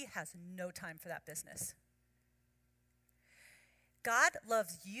 and he has no time for that business. God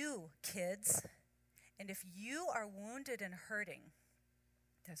loves you, kids, and if you are wounded and hurting,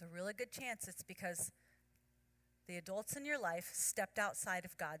 there's a really good chance it's because the adults in your life stepped outside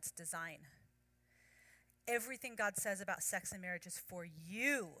of God's design. Everything God says about sex and marriage is for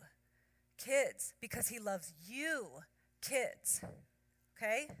you, kids, because he loves you, kids.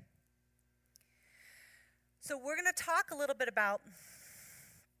 Okay? So we're going to talk a little bit about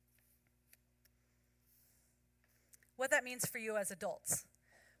what that means for you as adults.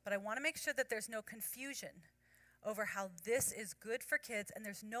 But I want to make sure that there's no confusion over how this is good for kids and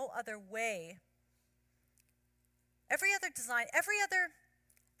there's no other way. Every other design, every other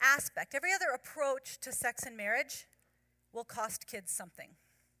aspect, every other approach to sex and marriage will cost kids something.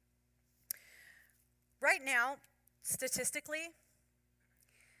 Right now, statistically,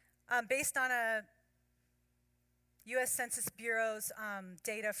 based on a U.S. Census Bureau's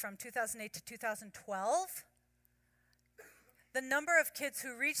data from 2008 to 2012, the number of kids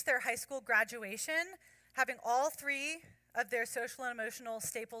who reach their high school graduation having all three of their social and emotional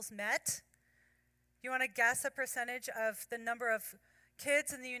staples met? You want to guess a percentage of the number of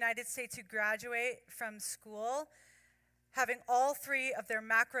kids in the United States who graduate from school having all three of their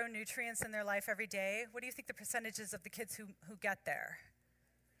macronutrients in their life every day? What do you think the percentages of the kids who get there?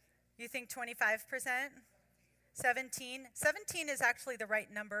 You think 25%? 17? 17 is actually the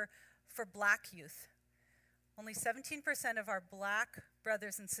right number for black youth. Only 17% of our black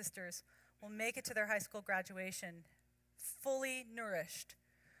brothers and sisters will make it to their high school graduation fully nourished.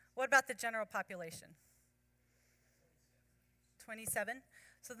 What about the general population? 27?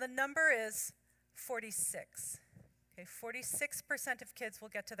 So the number is 46. Okay, 46% of kids will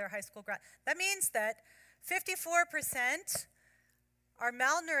get to their high school grad. That means that 54% are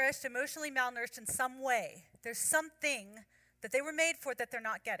malnourished, emotionally malnourished in some way. There's something that they were made for that they're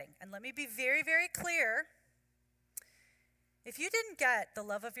not getting. And let me be very, very clear. If you didn't get the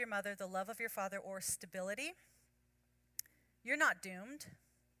love of your mother, the love of your father, or stability, you're not doomed,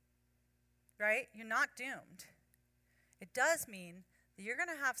 right? You're not doomed. It does mean that you're going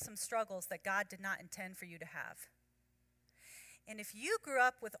to have some struggles that God did not intend for you to have. And if you grew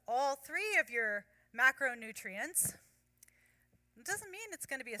up with all three of your macronutrients, it doesn't mean it's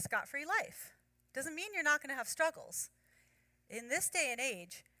going to be a scot-free life. It doesn't mean you're not going to have struggles. In this day and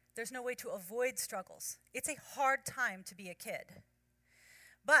age, there's no way to avoid struggles. It's a hard time to be a kid.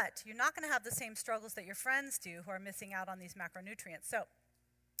 But you're not going to have the same struggles that your friends do who are missing out on these macronutrients. So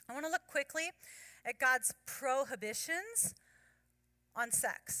I want to look quickly at God's prohibitions on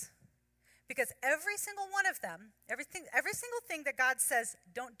sex. Because every single one of them, every single thing that God says,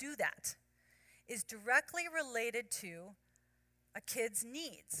 don't do that, is directly related to a kid's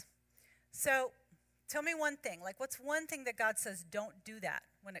needs. So tell me one thing. Like, what's one thing that God says, don't do that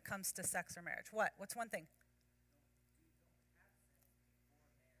when it comes to sex or marriage? What? What's one thing?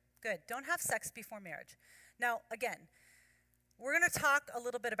 Good. Don't have sex before marriage. Now, again, we're going to talk a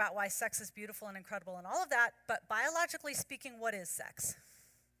little bit about why sex is beautiful and incredible and all of that, but biologically speaking, what is sex?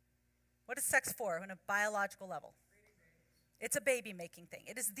 What is sex for on a biological level? It's a baby-making thing.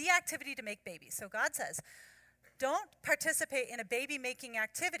 It is the activity to make babies. So God says, don't participate in a baby-making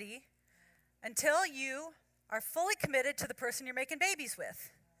activity until you are fully committed to the person you're making babies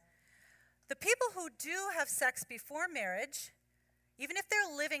with. The people who do have sex before marriage, even if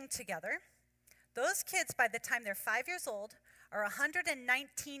they're living together, those kids, by the time they're 5 years old, are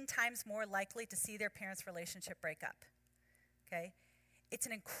 119 times more likely to see their parents' relationship break up. Okay? It's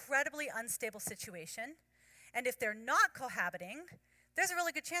an incredibly unstable situation. And if they're not cohabiting, there's a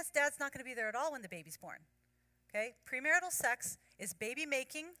really good chance dad's not going to be there at all when the baby's born. Okay? Premarital sex is baby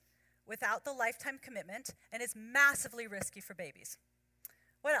making without the lifetime commitment and is massively risky for babies.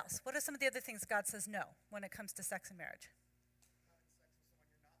 What else? What are some of the other things God says no when it comes to sex and marriage?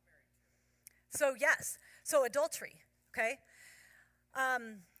 So yes, so adultery, okay?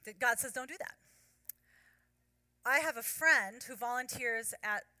 God says don't do that. I have a friend who volunteers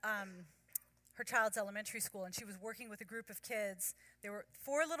at her child's elementary school, and she was working with a group of kids. There were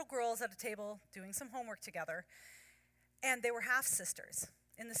 4 little girls at a table doing some homework together, and they were half-sisters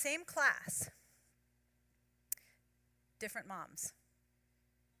in the same class, different moms,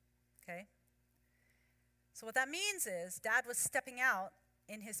 okay? So what that means is Dad was stepping out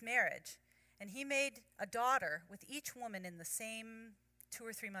in his marriage, and he made a daughter with each woman in the same 2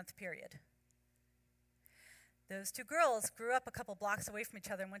 or 3 month period. Those 2 girls grew up a couple blocks away from each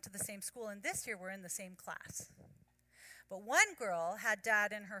other and went to the same school, and this year were in the same class. But one girl had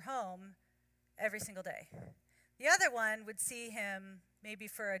Dad in her home every single day. The other one would see him maybe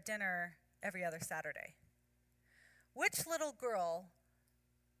for a dinner every other Saturday. Which little girl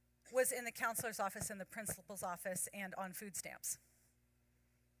was in the counselor's office, in the principal's office, and on food stamps?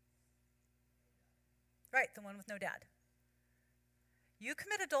 Right, the one with no dad. You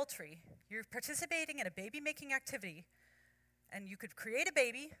commit adultery, you're participating in a baby-making activity, and you could create a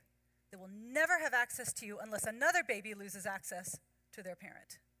baby that will never have access to you unless another baby loses access to their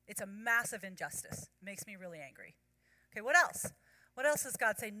parent. It's a massive injustice. It makes me really angry. Okay, what else? What else does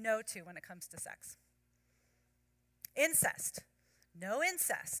God say no to when it comes to sex? Incest. No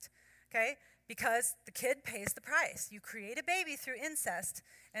incest, okay? Because the kid pays the price. You create a baby through incest,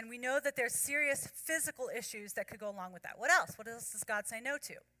 and we know that there's serious physical issues that could go along with that. What else? What else does God say no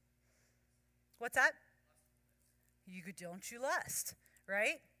to? What's that? Don't you lust,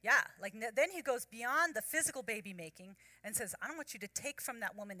 right? Yeah, like then he goes beyond the physical baby making and says, I don't want you to take from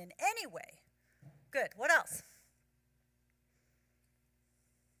that woman in any way. Good, what else?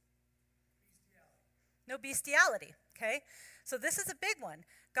 No bestiality, okay? So this is a big one.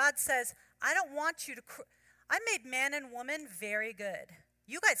 God says, I don't want you to I made man and woman very good.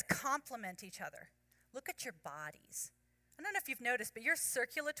 You guys complement each other. Look at your bodies. I don't know if you've noticed, but your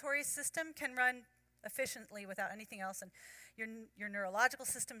circulatory system can run efficiently without anything else, and your neurological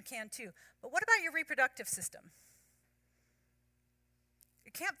system can too. But what about your reproductive system?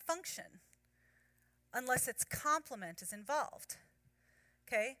 It can't function unless its complement is involved.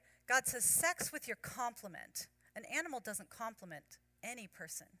 Okay? God says sex with your complement. An animal doesn't complement any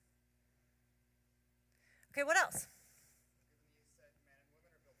person. Okay, what else?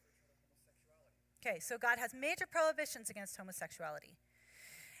 Okay, so God has major prohibitions against homosexuality.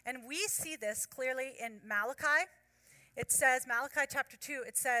 And we see this clearly in Malachi. It says, Malachi chapter 2,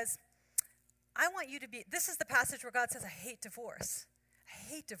 it says, I want you to be, this is the passage where God says, I hate divorce.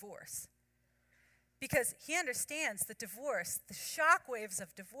 I hate divorce. Because he understands that divorce, the shock waves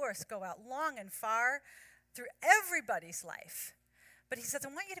of divorce go out long and far through everybody's life. But he says, I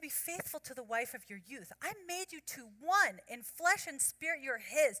want you to be faithful to the wife of your youth. I made you two one. In flesh and spirit, you're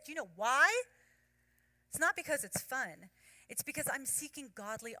his. Do you know why? It's not because it's fun. It's because I'm seeking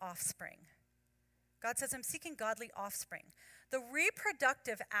godly offspring. God says, I'm seeking godly offspring. The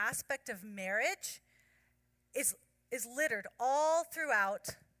reproductive aspect of marriage is littered all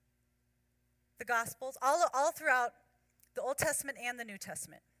throughout the Gospels, all throughout the Old Testament and the New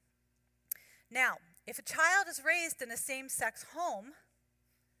Testament. Now, if a child is raised in a same-sex home,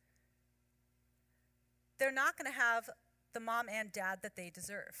 they're not going to have the mom and dad that they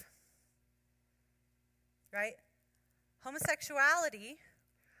deserve. Right? Homosexuality,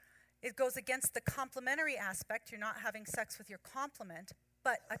 it goes against the complementary aspect. You're not having sex with your complement.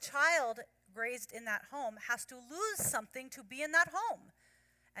 But a child raised in that home has to lose something to be in that home.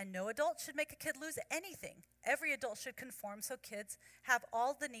 And no adult should make a kid lose anything. Every adult should conform so kids have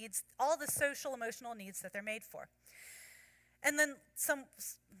all the needs, all the social, emotional needs that they're made for. And then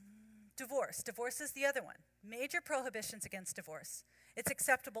divorce. Divorce is the other one. Major prohibitions against divorce. It's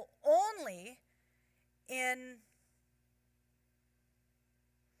acceptable only in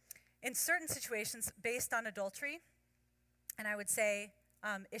certain situations based on adultery. And I would say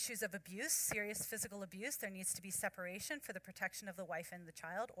issues of abuse, serious physical abuse. There needs to be separation for the protection of the wife and the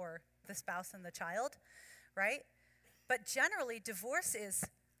child, or the spouse and the child, right? But generally, divorce is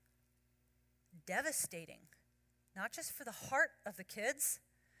devastating, not just for the heart of the kids,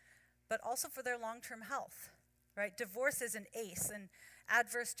 but also for their long-term health, right? Divorce is an ACE, an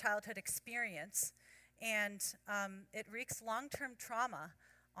adverse childhood experience, and it wreaks long-term trauma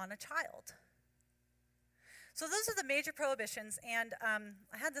on a child. So those are the major prohibitions, and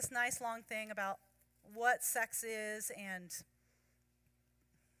I had this nice long thing about what sex is, and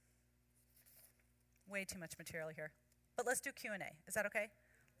way too much material here. But let's do Q&A. Is that okay?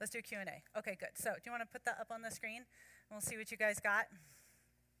 Let's do Q&A. Okay, good. So do you want to put that up on the screen? And we'll see what you guys got.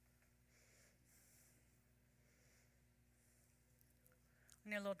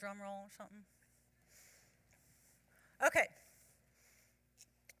 Need a little drum roll or something? Okay.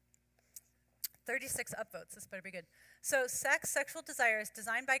 36 upvotes. This better be good. So sexual desire is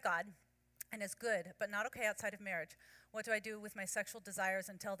designed by God and is good, but not okay outside of marriage. What do I do with my sexual desires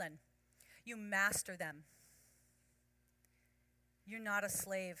until then? You master them. You're not a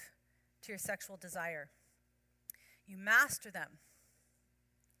slave to your sexual desire. You master them.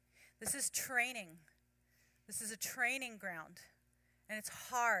 This is training. This is a training ground. And it's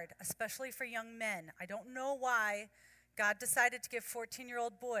hard, especially for young men. I don't know why God decided to give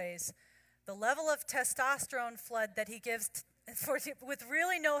 14-year-old boys the level of testosterone flood that he gives with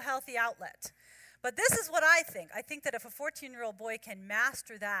really no healthy outlet. But this is what I think. I think that if a 14-year-old boy can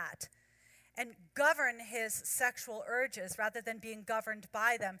master that and govern his sexual urges rather than being governed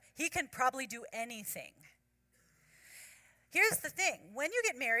by them, he can probably do anything. Here's the thing. When you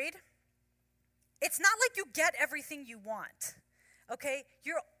get married, it's not like you get everything you want, okay?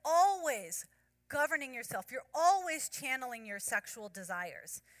 You're always governing yourself. You're always channeling your sexual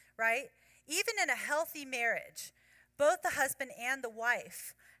desires, right? Even in a healthy marriage, both the husband and the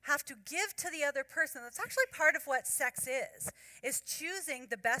wife have to give to the other person. That's actually part of what sex is choosing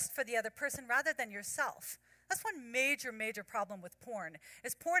the best for the other person rather than yourself. That's one major, major problem with porn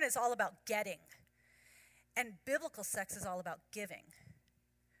is all about getting. And biblical sex is all about giving.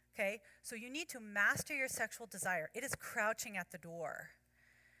 Okay? So you need to master your sexual desire. It is crouching at the door,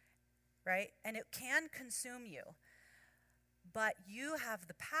 right? And it can consume you. But you have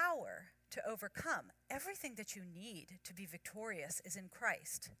the power to overcome. Everything that you need to be victorious is in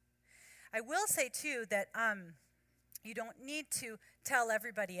Christ. I will say, too, that you don't need to tell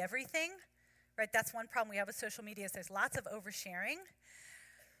everybody everything, right? That's one problem we have with social media is there's lots of oversharing.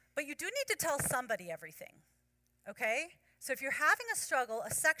 But you do need to tell somebody everything, okay? So if you're having a struggle,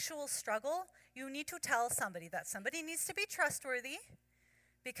 a sexual struggle, you need to tell somebody. That somebody needs to be trustworthy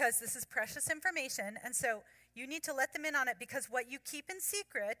because this is precious information. And so you need to let them in on it because what you keep in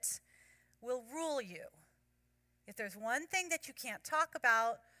secret will rule you. If there's one thing that you can't talk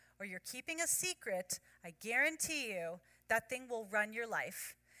about or you're keeping a secret, I guarantee you that thing will run your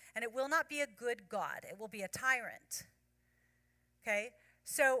life. And it will not be a good God. It will be a tyrant. Okay?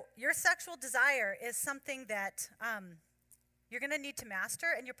 So your sexual desire is something that you're going to need to master,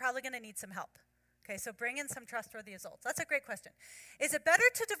 and you're probably going to need some help. Okay, so bring in some trustworthy adults. That's a great question. Is it better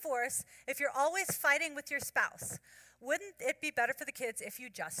to divorce if you're always fighting with your spouse? Wouldn't it be better for the kids if you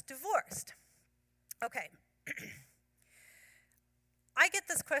just divorced? Okay. I get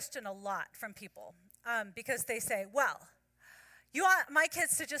this question a lot from people because they say, well, you want my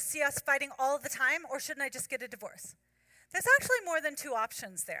kids to just see us fighting all the time, or shouldn't I just get a divorce? There's actually more than two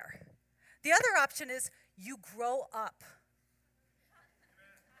options there. The other option is you grow up.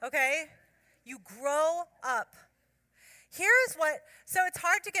 Okay? You grow up. So it's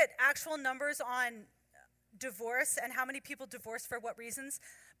hard to get actual numbers on divorce and how many people divorce for what reasons,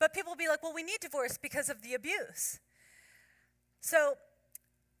 but people will be like, well, we need divorce because of the abuse. So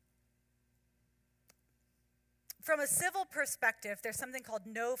from a civil perspective, there's something called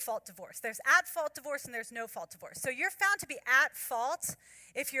no-fault divorce. There's at-fault divorce and there's no-fault divorce. So you're found to be at fault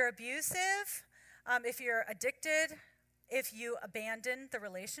if you're abusive, if you're addicted, if you abandon the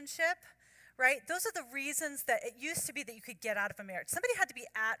relationship, right? Those are the reasons that it used to be that you could get out of a marriage. Somebody had to be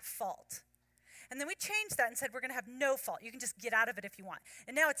at fault. And then we changed that and said we're going to have no fault. You can just get out of it if you want.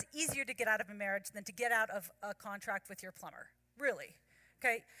 And now it's easier to get out of a marriage than to get out of a contract with your plumber. Really.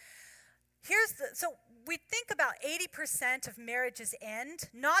 Okay? So we think about 80% of marriages end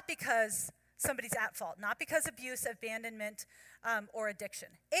not because somebody's at fault, not because abuse, abandonment, or addiction.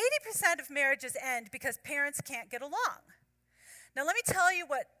 80% of marriages end because parents can't get along. Now let me tell you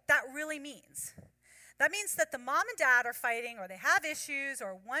what that really means. That means that the mom and dad are fighting, or they have issues,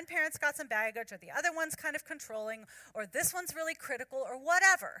 or one parent's got some baggage, or the other one's kind of controlling, or this one's really critical, or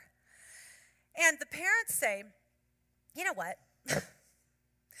whatever. And the parents say, you know what?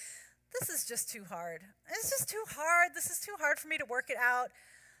 This is just too hard. It's just too hard. This is too hard for me to work it out.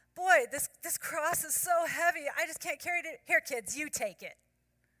 Boy, this cross is so heavy. I just can't carry it. Here, kids, you take it.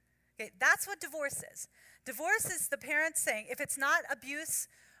 Okay, that's what divorce is. Divorce is the parents saying, if it's not abuse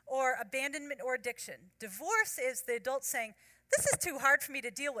or abandonment or addiction, divorce is the adult saying, this is too hard for me to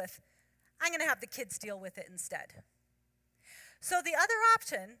deal with. I'm going to have the kids deal with it instead. So the other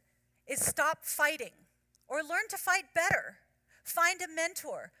option is stop fighting or learn to fight better. Find a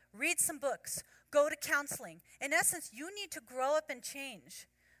mentor, read some books, go to counseling. In essence, you need to grow up and change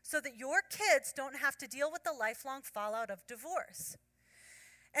so that your kids don't have to deal with the lifelong fallout of divorce.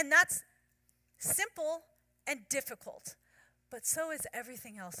 And that's simple and difficult, but so is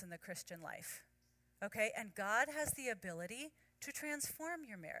everything else in the Christian life. Okay, and God has the ability to transform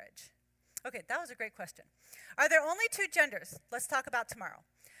your marriage. Okay, that was a great question. Are there only two genders? Let's talk about tomorrow.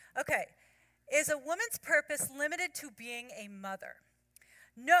 Okay, is a woman's purpose limited to being a mother?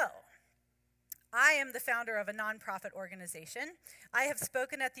 No. I am the founder of a nonprofit organization. I have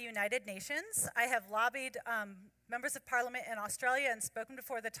spoken at the United Nations. I have lobbied members of parliament in Australia and spoken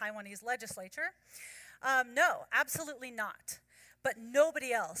before the Taiwanese legislature. No, absolutely not. But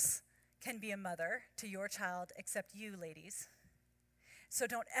nobody else can be a mother to your child except you, ladies. So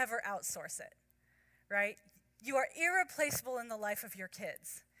don't ever outsource it, right? You are irreplaceable in the life of your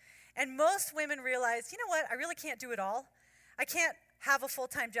kids. And most women realize, you know what, I really can't do it all. I can't have a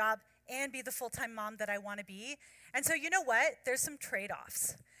full-time job and be the full-time mom that I want to be. And so you know what? There's some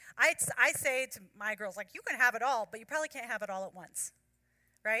trade-offs. I say to my girls, like, you can have it all, but you probably can't have it all at once,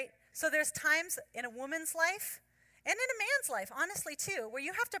 right? So there's times in a woman's life and in a man's life, honestly, too, where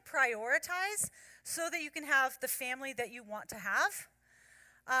you have to prioritize so that you can have the family that you want to have.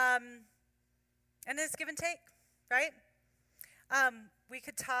 And it's give and take, right? We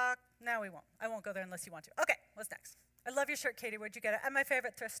could talk. No, we won't. I won't go there unless you want to. Okay, what's next? I love your shirt, Katie. Where'd you get it? At my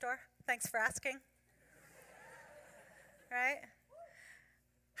favorite thrift store. Thanks for asking. Right?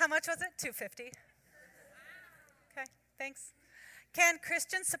 How much was it? $2.50. Okay, thanks. Can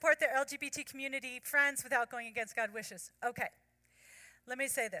Christians support their LGBT community friends without going against God's wishes? Okay. Let me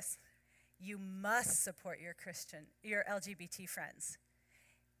say this. You must support your LGBT friends.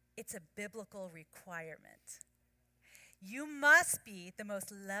 It's a biblical requirement. You must be the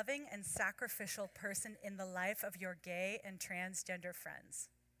most loving and sacrificial person in the life of your gay and transgender friends.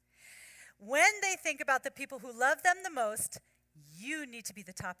 When they think about the people who love them the most, you need to be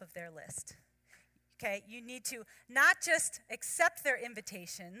the top of their list. Okay? You need to not just accept their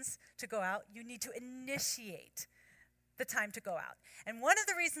invitations to go out, you need to initiate the time to go out. And one of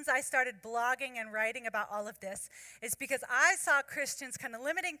the reasons I started blogging and writing about all of this is because I saw Christians kind of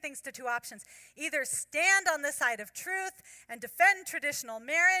limiting things to two options. Either stand on the side of truth and defend traditional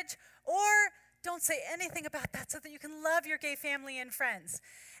marriage, or don't say anything about that so that you can love your gay family and friends.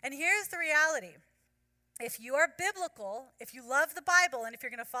 And here's the reality. If you are biblical, if you love the Bible, and if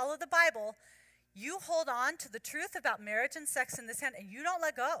you're going to follow the Bible, you hold on to the truth about marriage and sex in this hand, and you don't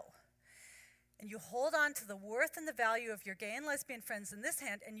let go. And you hold on to the worth and the value of your gay and lesbian friends in this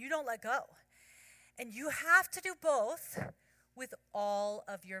hand, and you don't let go. And you have to do both with all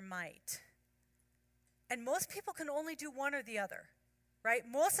of your might. And most people can only do one or the other, right?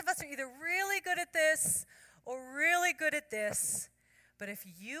 Most of us are either really good at this or really good at this. But if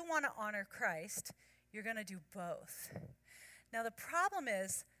you want to honor Christ, you're going to do both. Now, the problem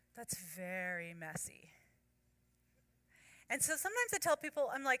is that's very messy. And so sometimes I tell people,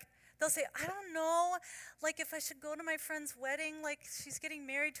 I'm like, they'll say, I don't know, like if I should go to my friend's wedding, like she's getting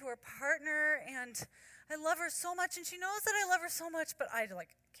married to her partner and I love her so much and she knows that I love her so much, but I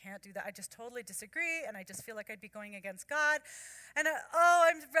can't do that. I just totally disagree and I just feel like I'd be going against God. And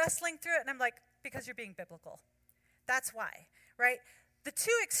I'm wrestling through it. And I'm like, because you're being biblical. That's why, right? The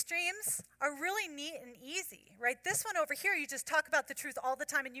two extremes are really neat and easy, right? This one over here, you just talk about the truth all the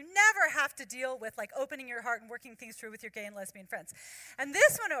time, and you never have to deal with like opening your heart and working things through with your gay and lesbian friends. And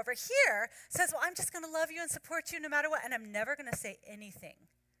this one over here says, well, I'm just going to love you and support you no matter what, and I'm never going to say anything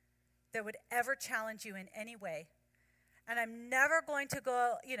that would ever challenge you in any way. And I'm never going to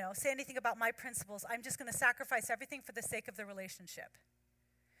go, say anything about my principles. I'm just going to sacrifice everything for the sake of the relationship.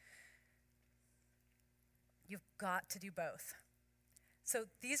 You've got to do both. So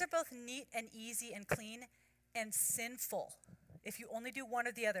these are both neat and easy and clean and sinful. If you only do one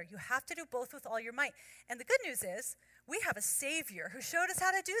or the other, you have to do both with all your might. And the good news is we have a Savior who showed us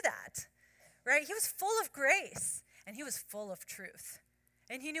how to do that, right? He was full of grace and he was full of truth.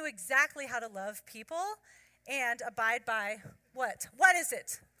 And he knew exactly how to love people and abide by what? What is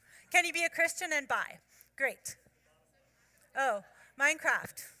it? Can you be a Christian and buy? Great. Oh,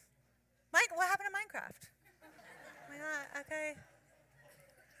 Minecraft. What happened to Minecraft? Okay.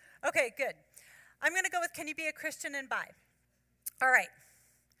 Okay, good. I'm going to go with, can you be a Christian and bi? All right.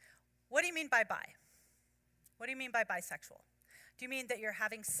 What do you mean by bi? What do you mean by bisexual? Do you mean that you're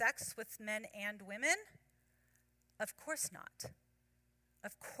having sex with men and women? Of course not.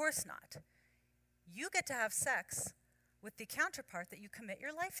 Of course not. You get to have sex with the counterpart that you commit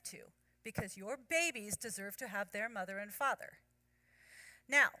your life to, because your babies deserve to have their mother and father.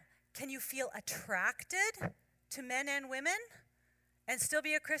 Now, can you feel attracted to men and women and still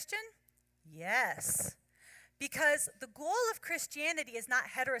be a Christian? Yes. Because the goal of Christianity is not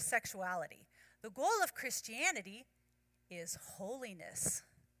heterosexuality. The goal of Christianity is holiness.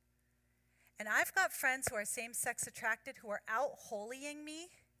 And I've got friends who are same-sex attracted who are out holying me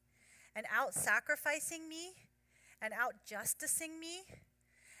and out sacrificing me and out justicing me.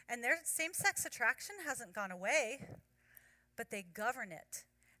 And their same-sex attraction hasn't gone away, but they govern it.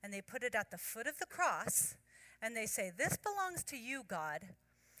 And they put it at the foot of the cross. And they say, this belongs to you, God.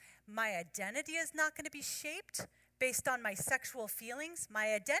 My identity is not going to be shaped based on my sexual feelings.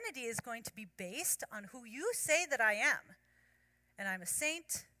 My identity is going to be based on who you say that I am. And I'm a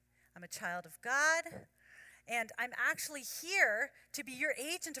saint. I'm a child of God. And I'm actually here to be your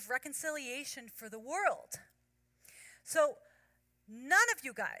agent of reconciliation for the world. So none of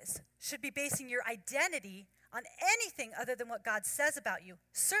you guys should be basing your identity on anything other than what God says about you.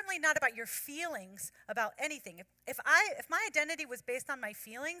 Certainly not about your feelings about anything. If my identity was based on my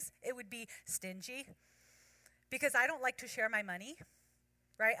feelings, it would be stingy, because I don't like to share my money,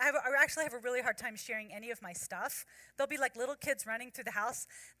 right? I actually have a really hard time sharing any of my stuff. There'll be like little kids running through the house.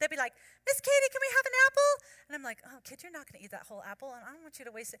 They'll be like, Miss Katie, can we have an apple? And I'm like, oh, kid, you're not going to eat that whole apple, and I don't want you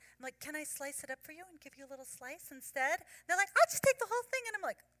to waste it. I'm like, can I slice it up for you and give you a little slice instead? They're like, I'll just take the whole thing. And I'm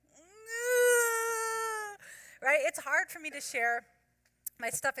like, right? It's hard for me to share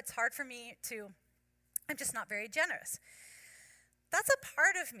my stuff. It's hard for me I'm just not very generous. That's a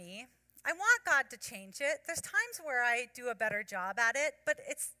part of me. I want God to change it. There's times where I do a better job at it, but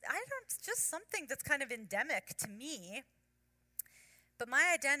it's just something that's kind of endemic to me. But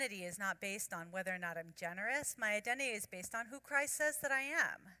my identity is not based on whether or not I'm generous. My identity is based on who Christ says that I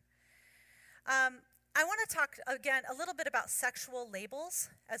am. I want to talk, again, a little bit about sexual labels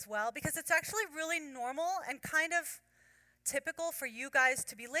as well, because it's actually really normal and kind of typical for you guys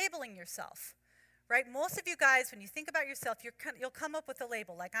to be labeling yourself, right? Most of you guys, when you think about yourself, you'll come up with a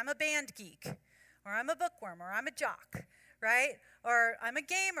label, like I'm a band geek, or I'm a bookworm, or I'm a jock, right? Or I'm a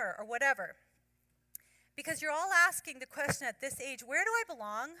gamer, or whatever. Because you're all asking the question at this age, where do I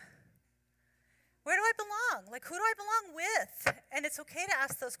belong? Where do I belong? Like, who do I belong with? And it's okay to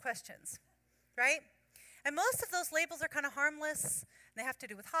ask those questions, right? And most of those labels are kind of harmless. They have to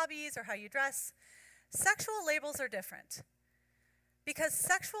do with hobbies or how you dress. Sexual labels are different because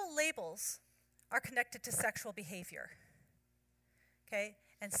sexual labels are connected to sexual behavior, okay?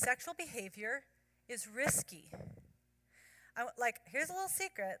 And sexual behavior is risky. Here's a little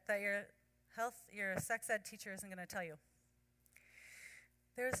secret that your sex ed teacher isn't going to tell you.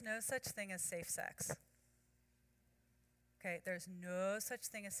 There's no such thing as safe sex. Okay, there's no such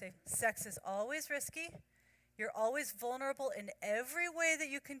thing as safe. Sex is always risky. You're always vulnerable in every way that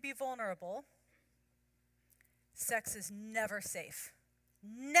you can be vulnerable. Sex is never safe.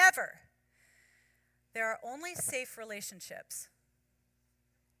 Never. There are only safe relationships.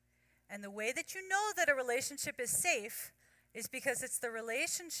 And the way that you know that a relationship is safe is because it's the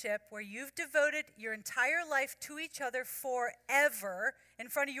relationship where you've devoted your entire life to each other forever in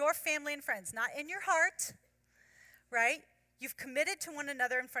front of your family and friends, not in your heart, right? You've committed to one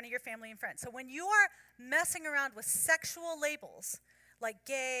another in front of your family and friends. So when you are messing around with sexual labels like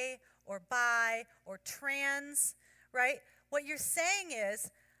gay or bi or trans, right? What you're saying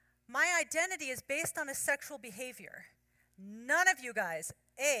is, my identity is based on a sexual behavior. None of you guys,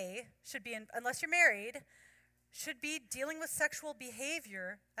 should be, unless you're married, should be dealing with sexual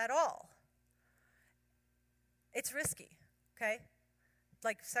behavior at all. It's risky, okay?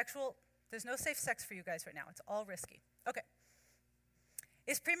 There's no safe sex for you guys right now. It's all risky. Okay.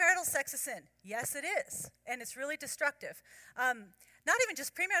 Is premarital sex a sin? Yes, it is. And it's really destructive. Not even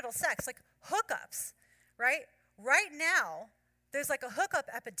just premarital sex, like hookups, right? Right now, there's like a hookup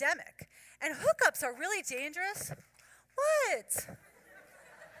epidemic. And hookups are really dangerous. What?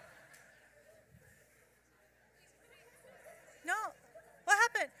 No. What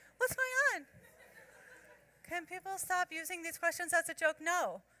happened? What's going on? Can people stop using these questions as a joke?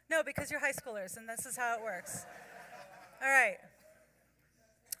 No. No, because you're high schoolers, and this is how it works. All right.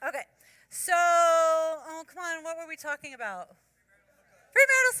 Okay. So, come on, what were we talking about?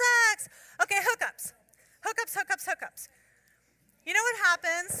 Premarital sex. Okay, hookups. Hookups. You know what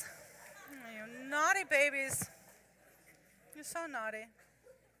happens? You naughty babies. You're so naughty.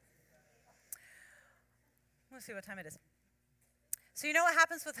 Let's see what time it is. So you know what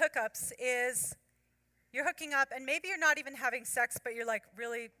happens with hookups is you're hooking up, and maybe you're not even having sex, but you're like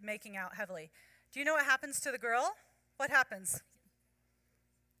really making out heavily. Do you know what happens to the girl? What happens?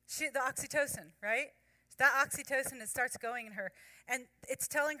 The oxytocin, right? That oxytocin, it starts going in her, and it's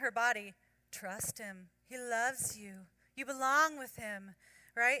telling her body, trust him. He loves you. You belong with him,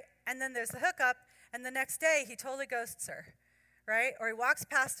 right? And then there's the hookup, and the next day he totally ghosts her, right? Or he walks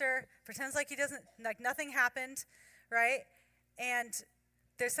past her, pretends like nothing happened, right? And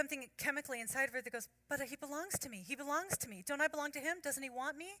there's something chemically inside of her that goes, but he belongs to me. He belongs to me. Don't I belong to him? Doesn't he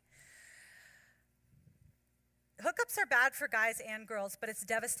want me? Hookups are bad for guys and girls, but it's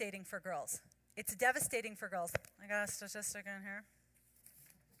devastating for girls. It's devastating for girls. I got a statistic in here.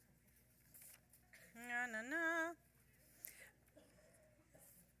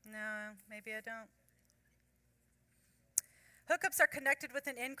 No, maybe I don't. Hookups are connected with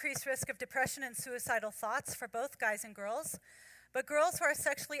an increased risk of depression and suicidal thoughts for both guys and girls. But girls who are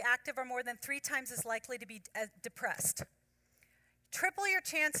sexually active are more than 3 times as likely to be depressed. Triple your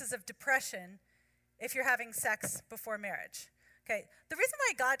chances of depression if you're having sex before marriage. Okay, the reason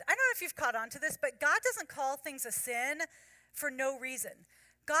why God, I don't know if you've caught on to this, but God doesn't call things a sin for no reason.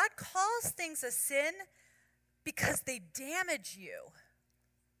 God calls things a sin because they damage you.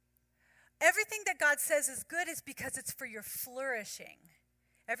 Everything that God says is good is because it's for your flourishing.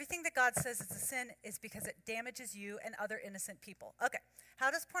 Everything that God says is a sin is because it damages you and other innocent people. Okay, how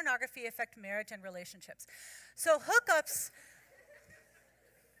does pornography affect marriage and relationships? So hookups...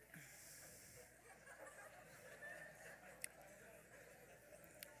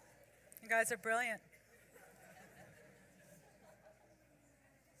 You guys are brilliant.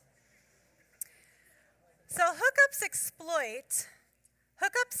 So hookups exploit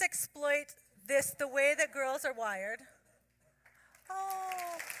this, the way that girls are wired.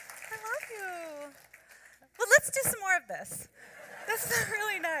 Oh, I love you. Well, let's do some more of this. This is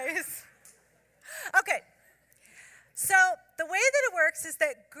really nice. Okay. So the way that it works is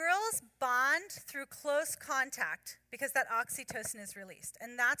that girls bond through close contact because that oxytocin is released.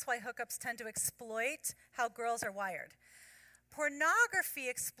 And that's why hookups tend to exploit how girls are wired. Pornography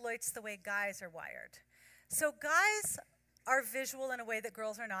exploits the way guys are wired. So guys are visual in a way that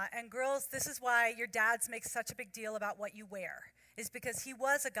girls are not. And girls, this is why your dads make such a big deal about what you wear, is because he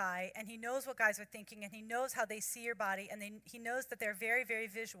was a guy and he knows what guys are thinking and he knows how they see your body and he knows that they're very, very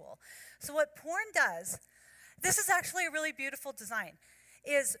visual. So what porn does, this is actually a really beautiful design,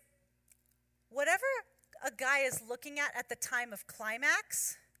 is whatever a guy is looking at the time of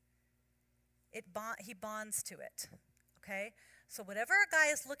climax, he bonds to it, okay? So whatever a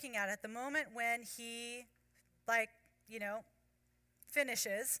guy is looking at the moment when he,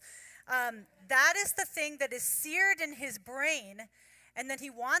 finishes, that is the thing that is seared in his brain, and then he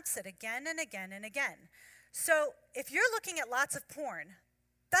wants it again and again and again. So if you're looking at lots of porn,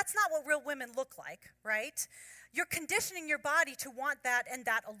 that's not what real women look like, right? You're conditioning your body to want that and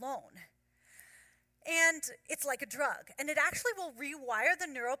that alone. And it's like a drug, and it actually will rewire the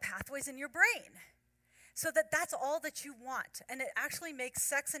neural pathways in your brain so that that's all that you want. And it actually makes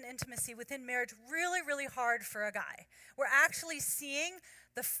sex and intimacy within marriage really, really hard for a guy. We're actually seeing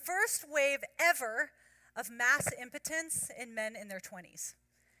the first wave ever of mass impotence in men in their 20s,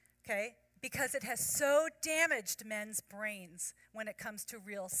 okay? Because it has so damaged men's brains when it comes to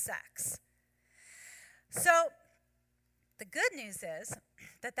real sex. So the good news is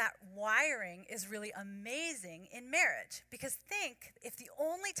that wiring is really amazing in marriage. Because think, if the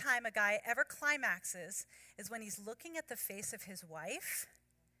only time a guy ever climaxes is when he's looking at the face of his wife,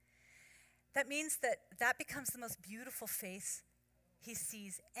 that means that becomes the most beautiful face he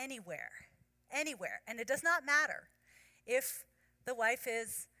sees anywhere. Anywhere. And it does not matter if the wife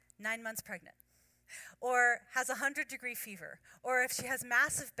is 9 months pregnant, or has 100-degree fever, or if she has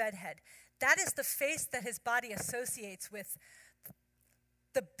massive bedhead. That is the face that his body associates with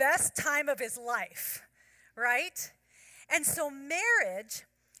the best time of his life, right? And so marriage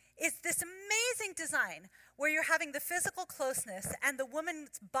is this amazing design where you're having the physical closeness and the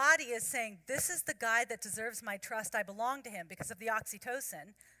woman's body is saying, this is the guy that deserves my trust, I belong to him because of the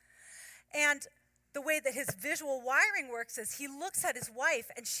oxytocin. And the way that his visual wiring works is he looks at his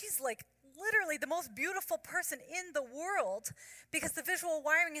wife and she's like literally the most beautiful person in the world because the visual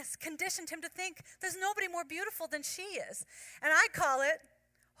wiring has conditioned him to think there's nobody more beautiful than she is. And I call it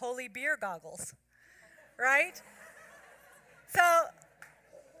holy beer goggles, right? So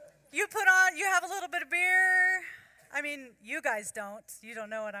you have a little bit of beer. I mean, you guys don't. You don't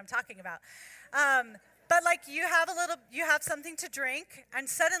know what I'm talking about. But like you have something to drink and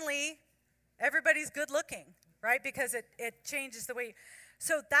suddenly everybody's good looking, right? Because it changes the way.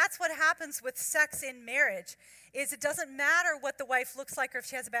 So that's what happens with sex in marriage, is it doesn't matter what the wife looks like or if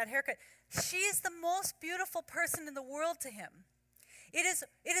she has a bad haircut. She is the most beautiful person in the world to him. It is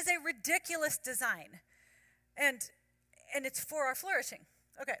a ridiculous design. And it's for our flourishing.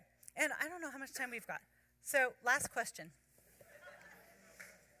 Okay. And I don't know how much time we've got. So last question.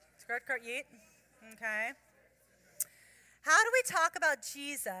 Skirt, cart, yeet. Okay. How do we talk about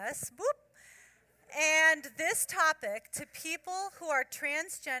Jesus? Boop. And this topic to people who are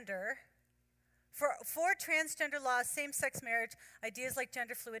transgender, for transgender laws, same-sex marriage, ideas like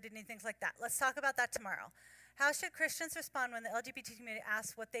gender fluidity and things like that. Let's talk about that tomorrow. How should Christians respond when the LGBT community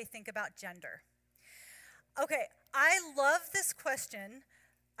asks what they think about gender? Okay, I love this question.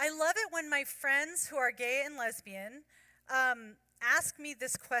 I love it when my friends who are gay and lesbian ask me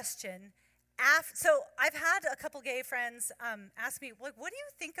this question. So I've had a couple gay friends ask me, what do you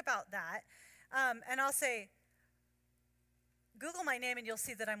think about that? And I'll say, Google my name and you'll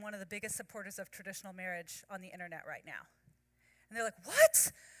see that I'm one of the biggest supporters of traditional marriage on the internet right now. And they're like,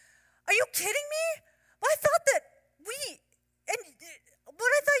 what? Are you kidding me? Well, I thought that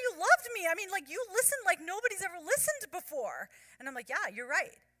I thought you loved me. I mean, like you listened like nobody's ever listened before. And I'm like, yeah, you're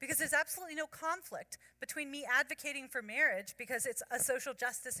right. Because there's absolutely no conflict between me advocating for marriage because it's a social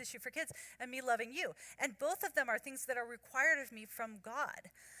justice issue for kids and me loving you. And both of them are things that are required of me from God.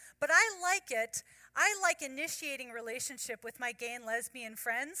 But I like it. I like initiating relationship with my gay and lesbian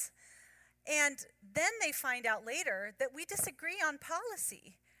friends. And then they find out later that we disagree on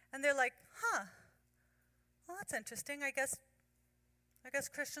policy. And they're like, well, that's interesting. I guess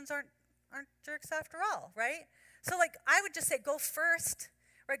Christians aren't jerks after all, right? So like I would just say go first,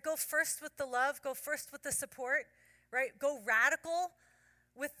 right? Go first with the love, go first with the support, right? Go radical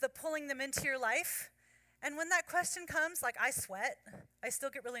with the pulling them into your life. And when that question comes, like I sweat, I still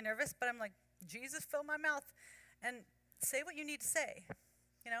get really nervous, but I'm like, Jesus, fill my mouth and say what you need to say,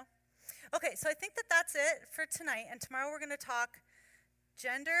 you know? Okay, so I think that's it for tonight. And tomorrow we're going to talk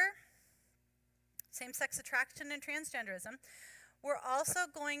gender, same-sex attraction, and transgenderism. We're also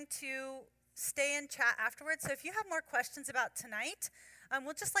going to stay and chat afterwards. So if you have more questions about tonight,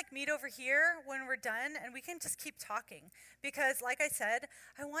 we'll just like meet over here when we're done and we can just keep talking. Because like I said,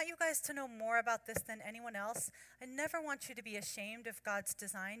 I want you guys to know more about this than anyone else. I never want you to be ashamed of God's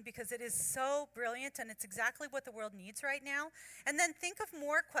design because it is so brilliant and it's exactly what the world needs right now. And then think of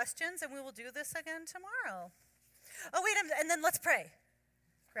more questions and we will do this again tomorrow. Oh wait, and then let's pray,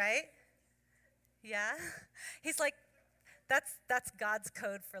 right? Yeah? He's like, That's God's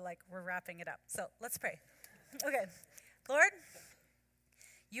code for like we're wrapping it up. So let's pray. Okay, Lord,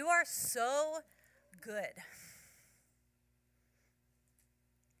 you are so good.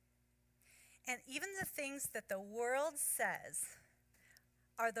 And even the things that the world says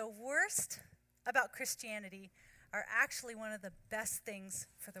are the worst about Christianity are actually one of the best things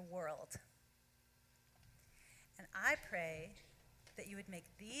for the world. And I pray that you would make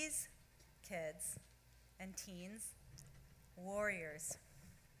these kids and teens warriors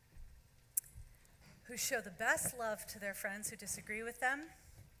who show the best love to their friends who disagree with them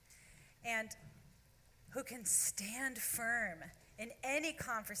and who can stand firm in any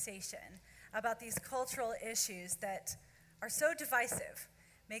conversation about these cultural issues that are so divisive.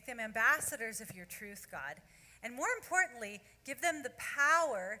 Make them ambassadors of your truth, God. And more importantly, give them the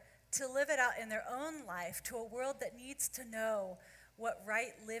power to live it out in their own life to a world that needs to know what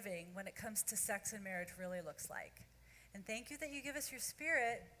right living when it comes to sex and marriage really looks like. And thank you that you give us your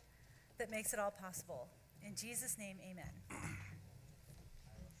Spirit that makes it all possible. In Jesus' name, amen.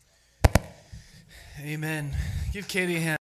 Amen. Give Katie a hand.